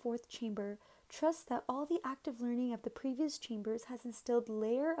teaching of the fourth chamber. Trust that all the active learning of the previous chambers has instilled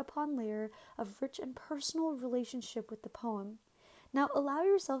layer upon layer of rich and personal relationship with the poem. Now allow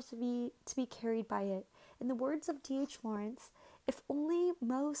yourself to be carried by it. In the words of D.H. Lawrence, if only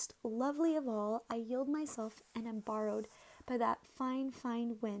most lovely of all, I yield myself and am borrowed by that fine,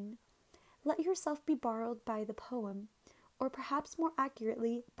 fine wind. Let yourself be borrowed by the poem, or perhaps more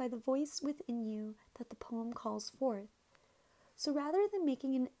accurately, by the voice within you that the poem calls forth. So rather than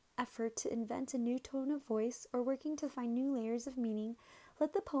making an effort to invent a new tone of voice or working to find new layers of meaning,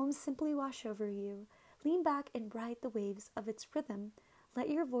 let the poem simply wash over you. Lean back and ride the waves of its rhythm. Let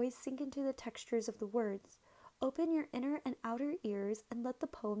your voice sink into the textures of the words. Open your inner and outer ears and let the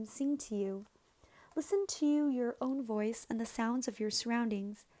poem sing to you. Listen to your own voice and the sounds of your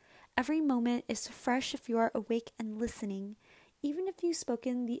surroundings. Every moment is fresh if you are awake and listening. Even if you've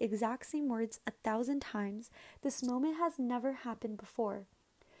spoken the exact same words 1,000 times, this moment has never happened before.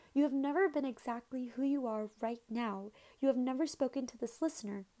 You have never been exactly who you are right now. You have never spoken to this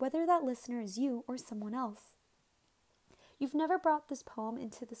listener, whether that listener is you or someone else. You've never brought this poem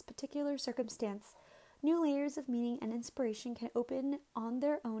into this particular circumstance. New layers of meaning and inspiration can open on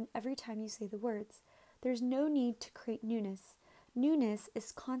their own every time you say the words. There's no need to create newness. Newness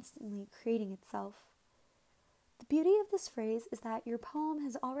is constantly creating itself. The beauty of this phrase is that your poem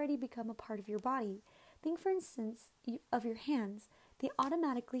has already become a part of your body. Think, for instance, of your hands. They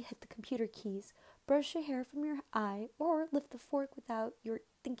automatically hit the computer keys, brush a hair from your eye, or lift the fork without your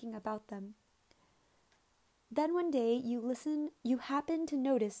thinking about them. Then one day you happen to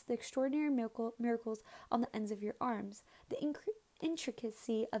notice the extraordinary miracles on the ends of your arms, the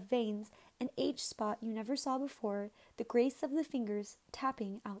intricacy of veins, an age spot you never saw before, the grace of the fingers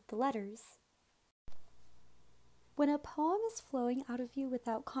tapping out the letters. When a poem is flowing out of you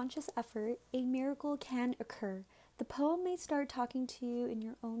without conscious effort, a miracle can occur. The poem may start talking to you in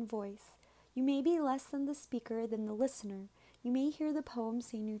your own voice. You may be less than the speaker than the listener. You may hear the poem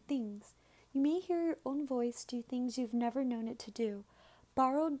say new things. You may hear your own voice do things you've never known it to do.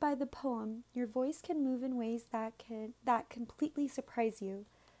 Borrowed by the poem, your voice can move in ways that completely surprise you.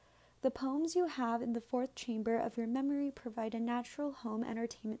 The poems you have in the fourth chamber of your memory provide a natural home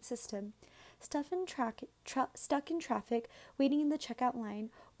entertainment system. Stuck in traffic, waiting in the checkout line,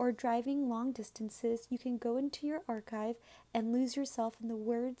 or driving long distances, you can go into your archive and lose yourself in the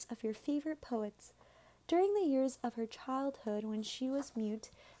words of your favorite poets. During the years of her childhood, when she was mute,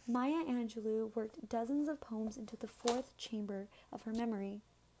 Maya Angelou worked dozens of poems into the fourth chamber of her memory.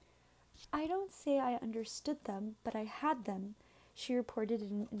 I don't say I understood them, but I had them, she reported in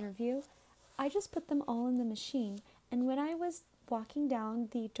an interview. I just put them all in the machine, and when I was walking down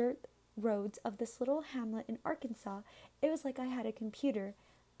the dirt roads of this little hamlet in Arkansas, it was like I had a computer.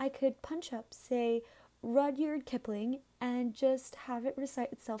 I could punch up, say, Rudyard Kipling, and just have it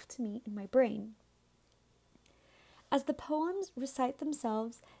recite itself to me in my brain. As the poems recite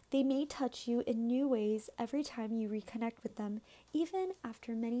themselves, they may touch you in new ways every time you reconnect with them, even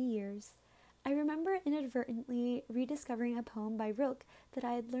after many years. I remember inadvertently rediscovering a poem by Rilke that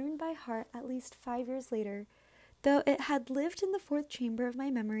I had learned by heart at least 5 years later. Though it had lived in the fourth chamber of my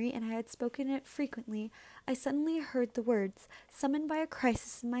memory and I had spoken it frequently, I suddenly heard the words, summoned by a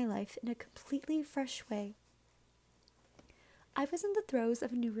crisis in my life, in a completely fresh way. I was in the throes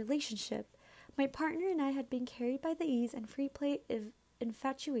of a new relationship. My partner and I had been carried by the ease and free play of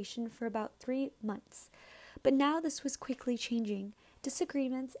infatuation for about 3 months. But now this was quickly changing.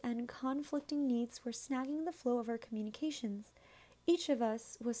 Disagreements and conflicting needs were snagging the flow of our communications. Each of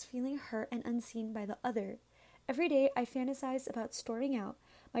us was feeling hurt and unseen by the other. Every day I fantasized about storming out,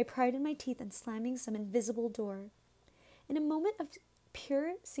 my pride in my teeth, and slamming some invisible door. In a moment of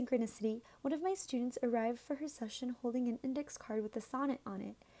pure synchronicity, one of my students arrived for her session holding an index card with a sonnet on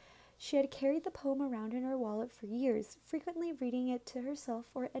it. She had carried the poem around in her wallet for years, frequently reading it to herself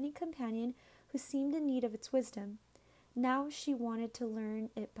or any companion who seemed in need of its wisdom. Now she wanted to learn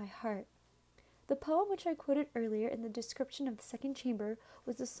it by heart. The poem which I quoted earlier in the description of the second chamber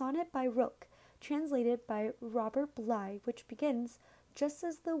was a sonnet by Rook, translated by Robert Bly, which begins, "Just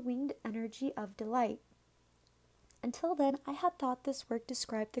as the winged energy of delight." Until then, I had thought this work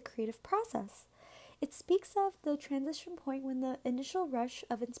described the creative process. It speaks of the transition point when the initial rush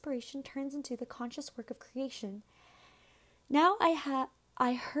of inspiration turns into the conscious work of creation. Now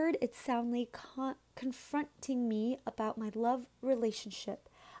I heard it soundly confronting me about my love relationship.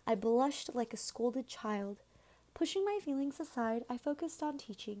 I blushed like a scolded child. Pushing my feelings aside, I focused on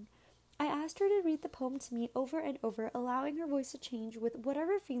teaching. I asked her to read the poem to me over and over, allowing her voice to change with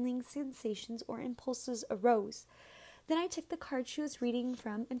whatever feelings, sensations, or impulses arose. Then I took the card she was reading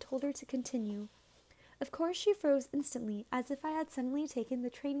from and told her to continue. Of course, she froze instantly, as if I had suddenly taken the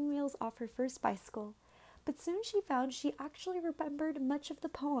training wheels off her first bicycle. But soon she found she actually remembered much of the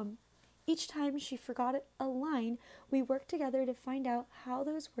poem. Each time she forgot a line, we worked together to find out how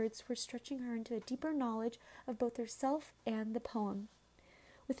those words were stretching her into a deeper knowledge of both herself and the poem.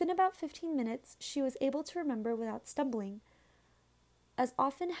 Within about 15 minutes, she was able to remember without stumbling. As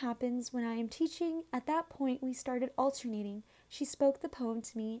often happens when I am teaching, at that point we started alternating. She spoke the poem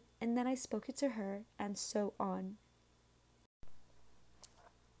to me, and then I spoke it to her, and so on.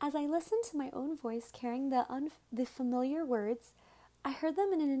 As I listened to my own voice carrying the familiar words, I heard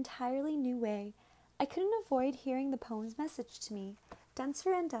them in an entirely new way. I couldn't avoid hearing the poem's message to me.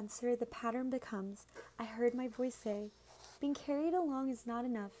 Denser and denser the pattern becomes, I heard my voice say. Being carried along is not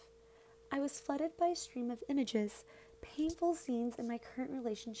enough. I was flooded by a stream of images, painful scenes in my current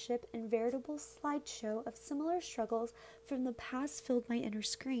relationship, and veritable slideshow of similar struggles from the past filled my inner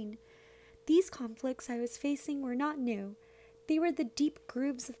screen. These conflicts I was facing were not new. They were the deep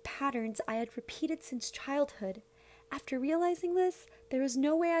grooves of patterns I had repeated since childhood. After realizing this, there was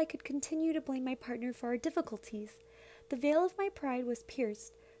no way I could continue to blame my partner for our difficulties. The veil of my pride was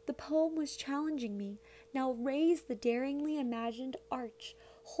pierced. The poem was challenging me. Now raise the daringly imagined arch,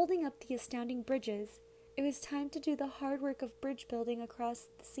 holding up the astounding bridges. It was time to do the hard work of bridge building across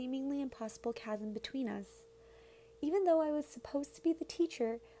the seemingly impossible chasm between us. Even though I was supposed to be the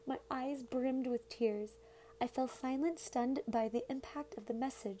teacher, my eyes brimmed with tears. I fell silent, stunned by the impact of the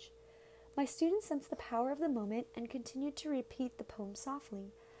message. My students sensed the power of the moment and continued to repeat the poem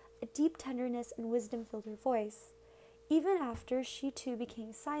softly. A deep tenderness and wisdom filled her voice. Even after she too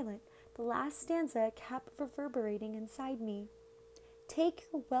became silent, the last stanza kept reverberating inside me. Take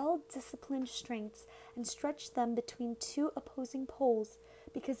your well-disciplined strengths and stretch them between two opposing poles,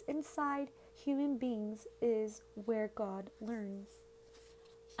 because inside human beings is where God learns.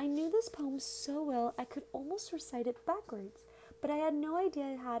 I knew this poem so well I could almost recite it backwards, but I had no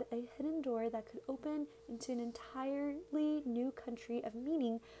idea it had a hidden door that could open into an entirely new country of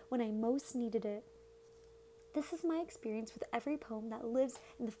meaning when I most needed it. This is my experience with every poem that lives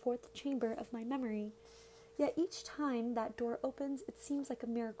in the fourth chamber of my memory. Yet each time that door opens, it seems like a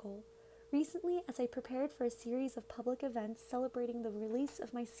miracle. Recently, as I prepared for a series of public events celebrating the release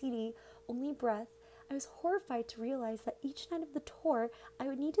of my CD, Only Breath, I was horrified to realize that each night of the tour, I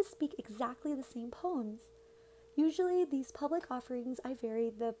would need to speak exactly the same poems. Usually, these public offerings, I vary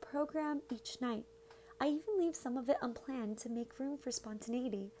the program each night. I even leave some of it unplanned to make room for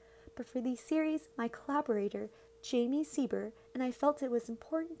spontaneity. But for these series, my collaborator, Jamie Sieber, and I felt it was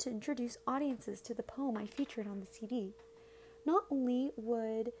important to introduce audiences to the poem I featured on the CD. Not only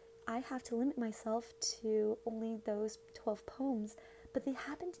would I have to limit myself to only those 12 poems, but they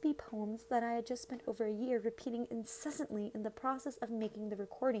happened to be poems that I had just spent over a year repeating incessantly in the process of making the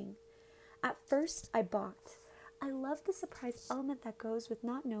recording. At first, I balked. I love the surprise element that goes with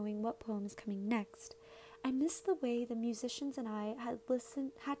not knowing what poem is coming next. I missed the way the musicians and I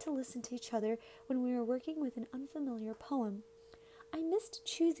had to listen to each other when we were working with an unfamiliar poem. I missed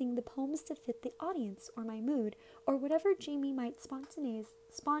choosing the poems to fit the audience or my mood, or whatever Jamie might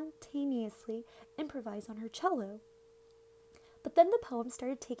spontaneously improvise on her cello. But then the poem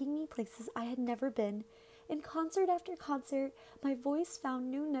started taking me places I had never been. In concert after concert, my voice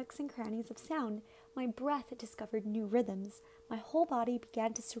found new nooks and crannies of sound. My breath discovered new rhythms. My whole body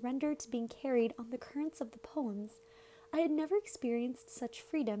began to surrender to being carried on the currents of the poems. I had never experienced such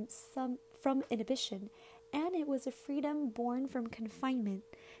freedom from inhibition, and it was a freedom born from confinement,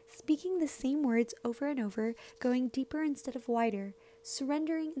 speaking the same words over and over, going deeper instead of wider.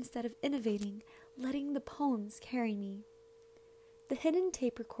 surrendering instead of innovating, letting the poems carry me. The Hidden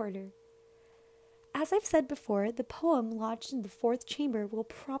Tape Recorder. As I've said before, the poem lodged in the fourth chamber will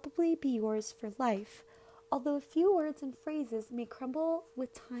probably be yours for life. Although a few words and phrases may crumble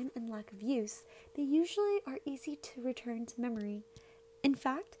with time and lack of use, they usually are easy to return to memory. In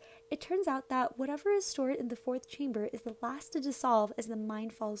fact, it turns out that whatever is stored in the fourth chamber is the last to dissolve as the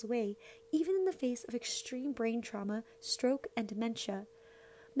mind falls away, even in the face of extreme brain trauma, stroke, and dementia.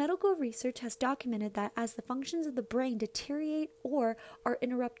 Medical research has documented that as the functions of the brain deteriorate or are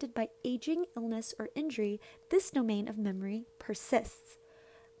interrupted by aging, illness, or injury, this domain of memory persists.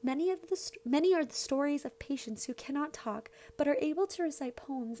 Many are the stories of patients who cannot talk but are able to recite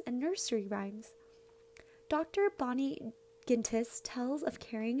poems and nursery rhymes. Dr. Bonnie Gintis tells of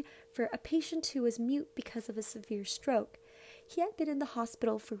caring for a patient who was mute because of a severe stroke. He had been in the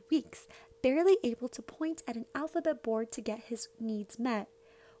hospital for weeks, barely able to point at an alphabet board to get his needs met.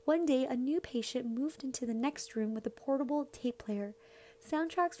 One day, a new patient moved into the next room with a portable tape player.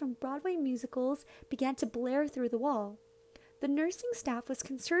 Soundtracks from Broadway musicals began to blare through the wall. The nursing staff was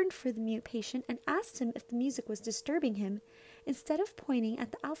concerned for the mute patient and asked him if the music was disturbing him. Instead of pointing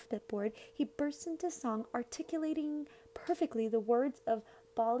at the alphabet board, he burst into song, articulating perfectly the words of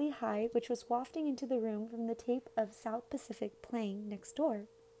Bali High, which was wafting into the room from the tape of South Pacific playing next door.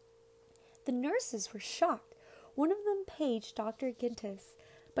 The nurses were shocked. One of them paged Dr. Gintis.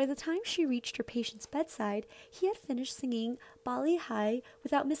 By the time she reached her patient's bedside, he had finished singing Bali High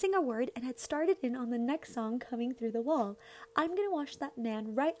without missing a word and had started in on the next song coming through the wall. I'm going to wash that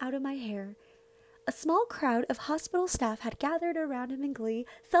man right out of my hair. A small crowd of hospital staff had gathered around him in glee,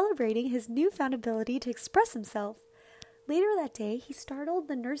 celebrating his newfound ability to express himself. Later that day, he startled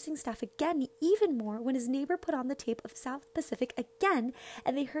the nursing staff again even more when his neighbor put on the tape of South Pacific again,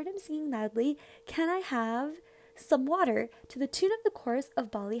 and they heard him singing loudly, "Can I have some water?" to the tune of the chorus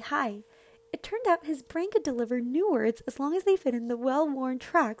of Bali High. It turned out his brain could deliver new words as long as they fit in the well-worn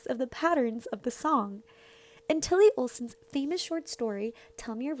tracks of the patterns of the song. In Tilly Olsen's famous short story,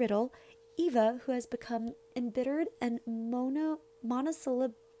 Tell Me a Riddle, Eva, who has become embittered and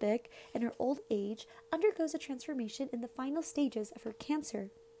monosyllabic in her old age, undergoes a transformation in the final stages of her cancer.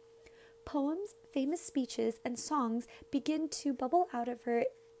 Poems, famous speeches, and songs begin to bubble out of her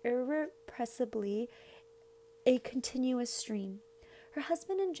irrepressibly, a continuous stream. Her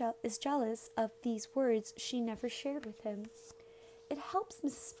husband is jealous of these words she never shared with him. It helps,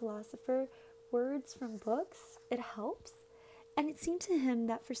 Mrs. Philosopher. Words from books? It helps. And it seemed to him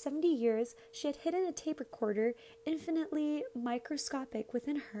that for 70 years she had hidden a tape recorder, infinitely microscopic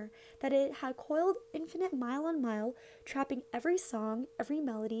within her, that it had coiled infinite mile on mile, trapping every song, every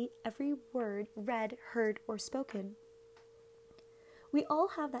melody, every word read, heard, or spoken. We all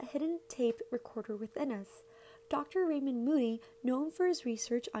have that hidden tape recorder within us. Dr. Raymond Moody, known for his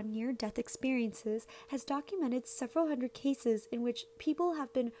research on near-death experiences, has documented several hundred cases in which people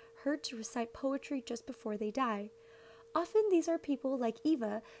have been heard to recite poetry just before they die. Often these are people like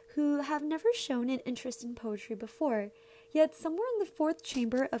Eva who have never shown an interest in poetry before, yet somewhere in the fourth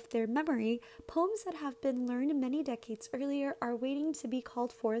chamber of their memory, poems that have been learned many decades earlier are waiting to be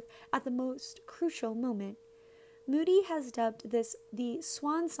called forth at the most crucial moment. Moody has dubbed this the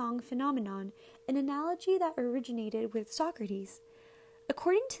swan song phenomenon, an analogy that originated with Socrates.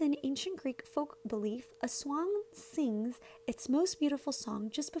 According to an ancient Greek folk belief, a swan sings its most beautiful song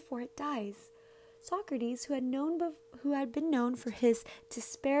just before it dies. Socrates, who had been known for his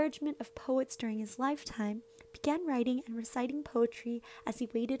disparagement of poets during his lifetime, began writing and reciting poetry as he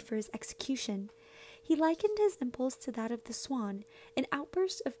waited for his execution. He likened his impulse to that of the swan, an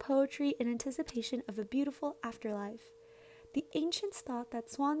outburst of poetry in anticipation of a beautiful afterlife. The ancients thought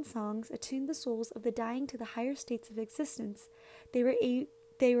that swan songs attuned the souls of the dying to the higher states of existence they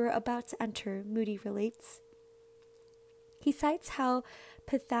were about to enter, Moody relates. He cites how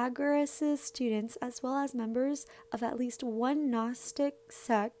Pythagoras' students, as well as members of at least one Gnostic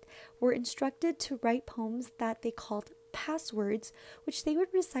sect, were instructed to write poems that they called passwords, which they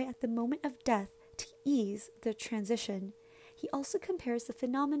would recite at the moment of death to ease the transition. He also compares the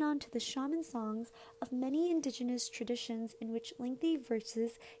phenomenon to the shaman songs of many indigenous traditions in which lengthy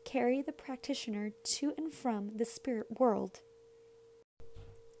verses carry the practitioner to and from the spirit world.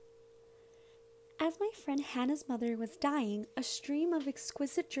 As my friend Hannah's mother was dying, a stream of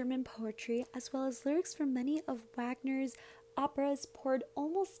exquisite German poetry, as well as lyrics from many of Wagner's operas, poured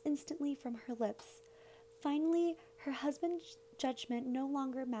almost instantly from her lips. Finally, her husband's judgment no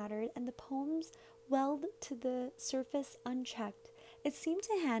longer mattered, and the poems welled to the surface unchecked. It seemed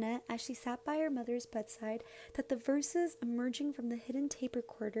to Hannah, as she sat by her mother's bedside, that the verses emerging from the hidden tape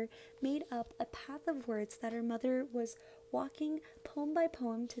recorder made up a path of words that her mother was walking poem by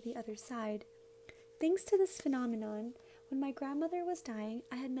poem to the other side. Thanks to this phenomenon, when my grandmother was dying,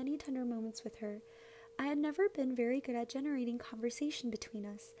 I had many tender moments with her. I had never been very good at generating conversation between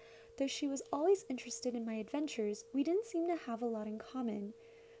us. Though she was always interested in my adventures, we didn't seem to have a lot in common.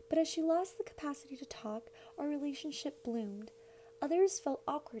 But as she lost the capacity to talk, our relationship bloomed. Others felt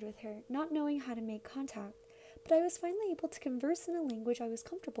awkward with her, not knowing how to make contact, but I was finally able to converse in a language I was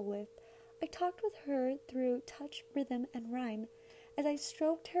comfortable with. I talked with her through touch, rhythm, and rhyme. As I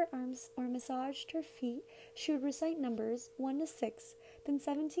stroked her arms or massaged her feet, she would recite numbers 1 to 6, then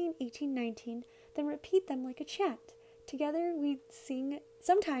 17, 18, 19, then repeat them like a chant. Together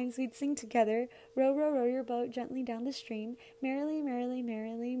sometimes we'd sing together, row, row, row your boat gently down the stream, merrily, merrily,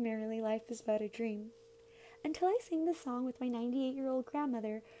 merrily, merrily, life is but a dream. Until I sang the song with my 98-year-old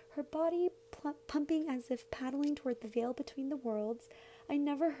grandmother, her body pumping as if paddling toward the veil between the worlds, I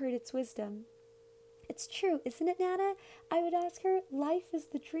never heard its wisdom. It's true, isn't it, Nana? I would ask her, life is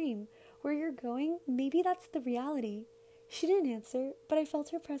the dream. Where you're going, maybe that's the reality. She didn't answer, but I felt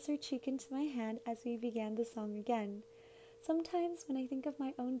her press her cheek into my hand as we began the song again. Sometimes when I think of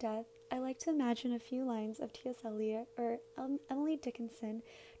my own death, I like to imagine a few lines of T.S. Eliot or Emily Dickinson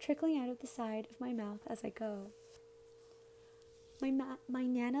trickling out of the side of my mouth as I go. My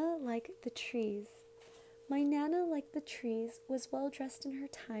Nana like the trees. My Nana, like the trees, was well dressed in her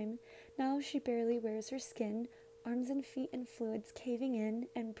time. Now she barely wears her skin, arms and feet and fluids caving in,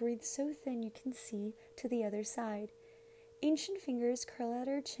 and breathes so thin you can see to the other side. Ancient fingers curl at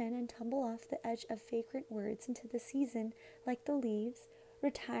her chin and tumble off the edge of vagrant words into the season like the leaves,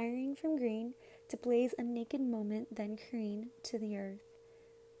 retiring from green to blaze a naked moment, then careen to the earth.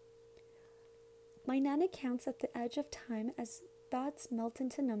 My Nana counts at the edge of time as thoughts melt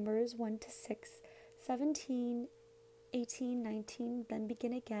into numbers 1 to 6, 17, 18, 19, then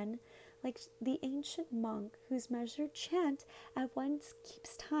begin again, like the ancient monk whose measured chant at once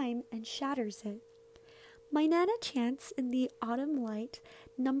keeps time and shatters it. My Nana chants in the autumn light,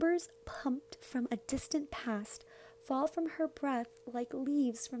 numbers pumped from a distant past fall from her breath like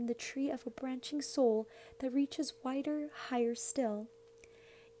leaves from the tree of a branching soul that reaches wider, higher still.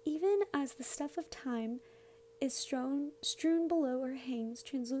 Even as the stuff of time is strewn below or hangs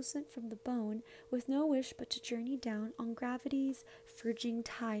translucent from the bone, with no wish but to journey down on gravity's verging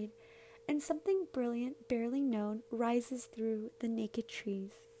tide, and something brilliant, barely known, rises through the naked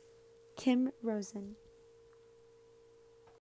trees. Kim Rosen.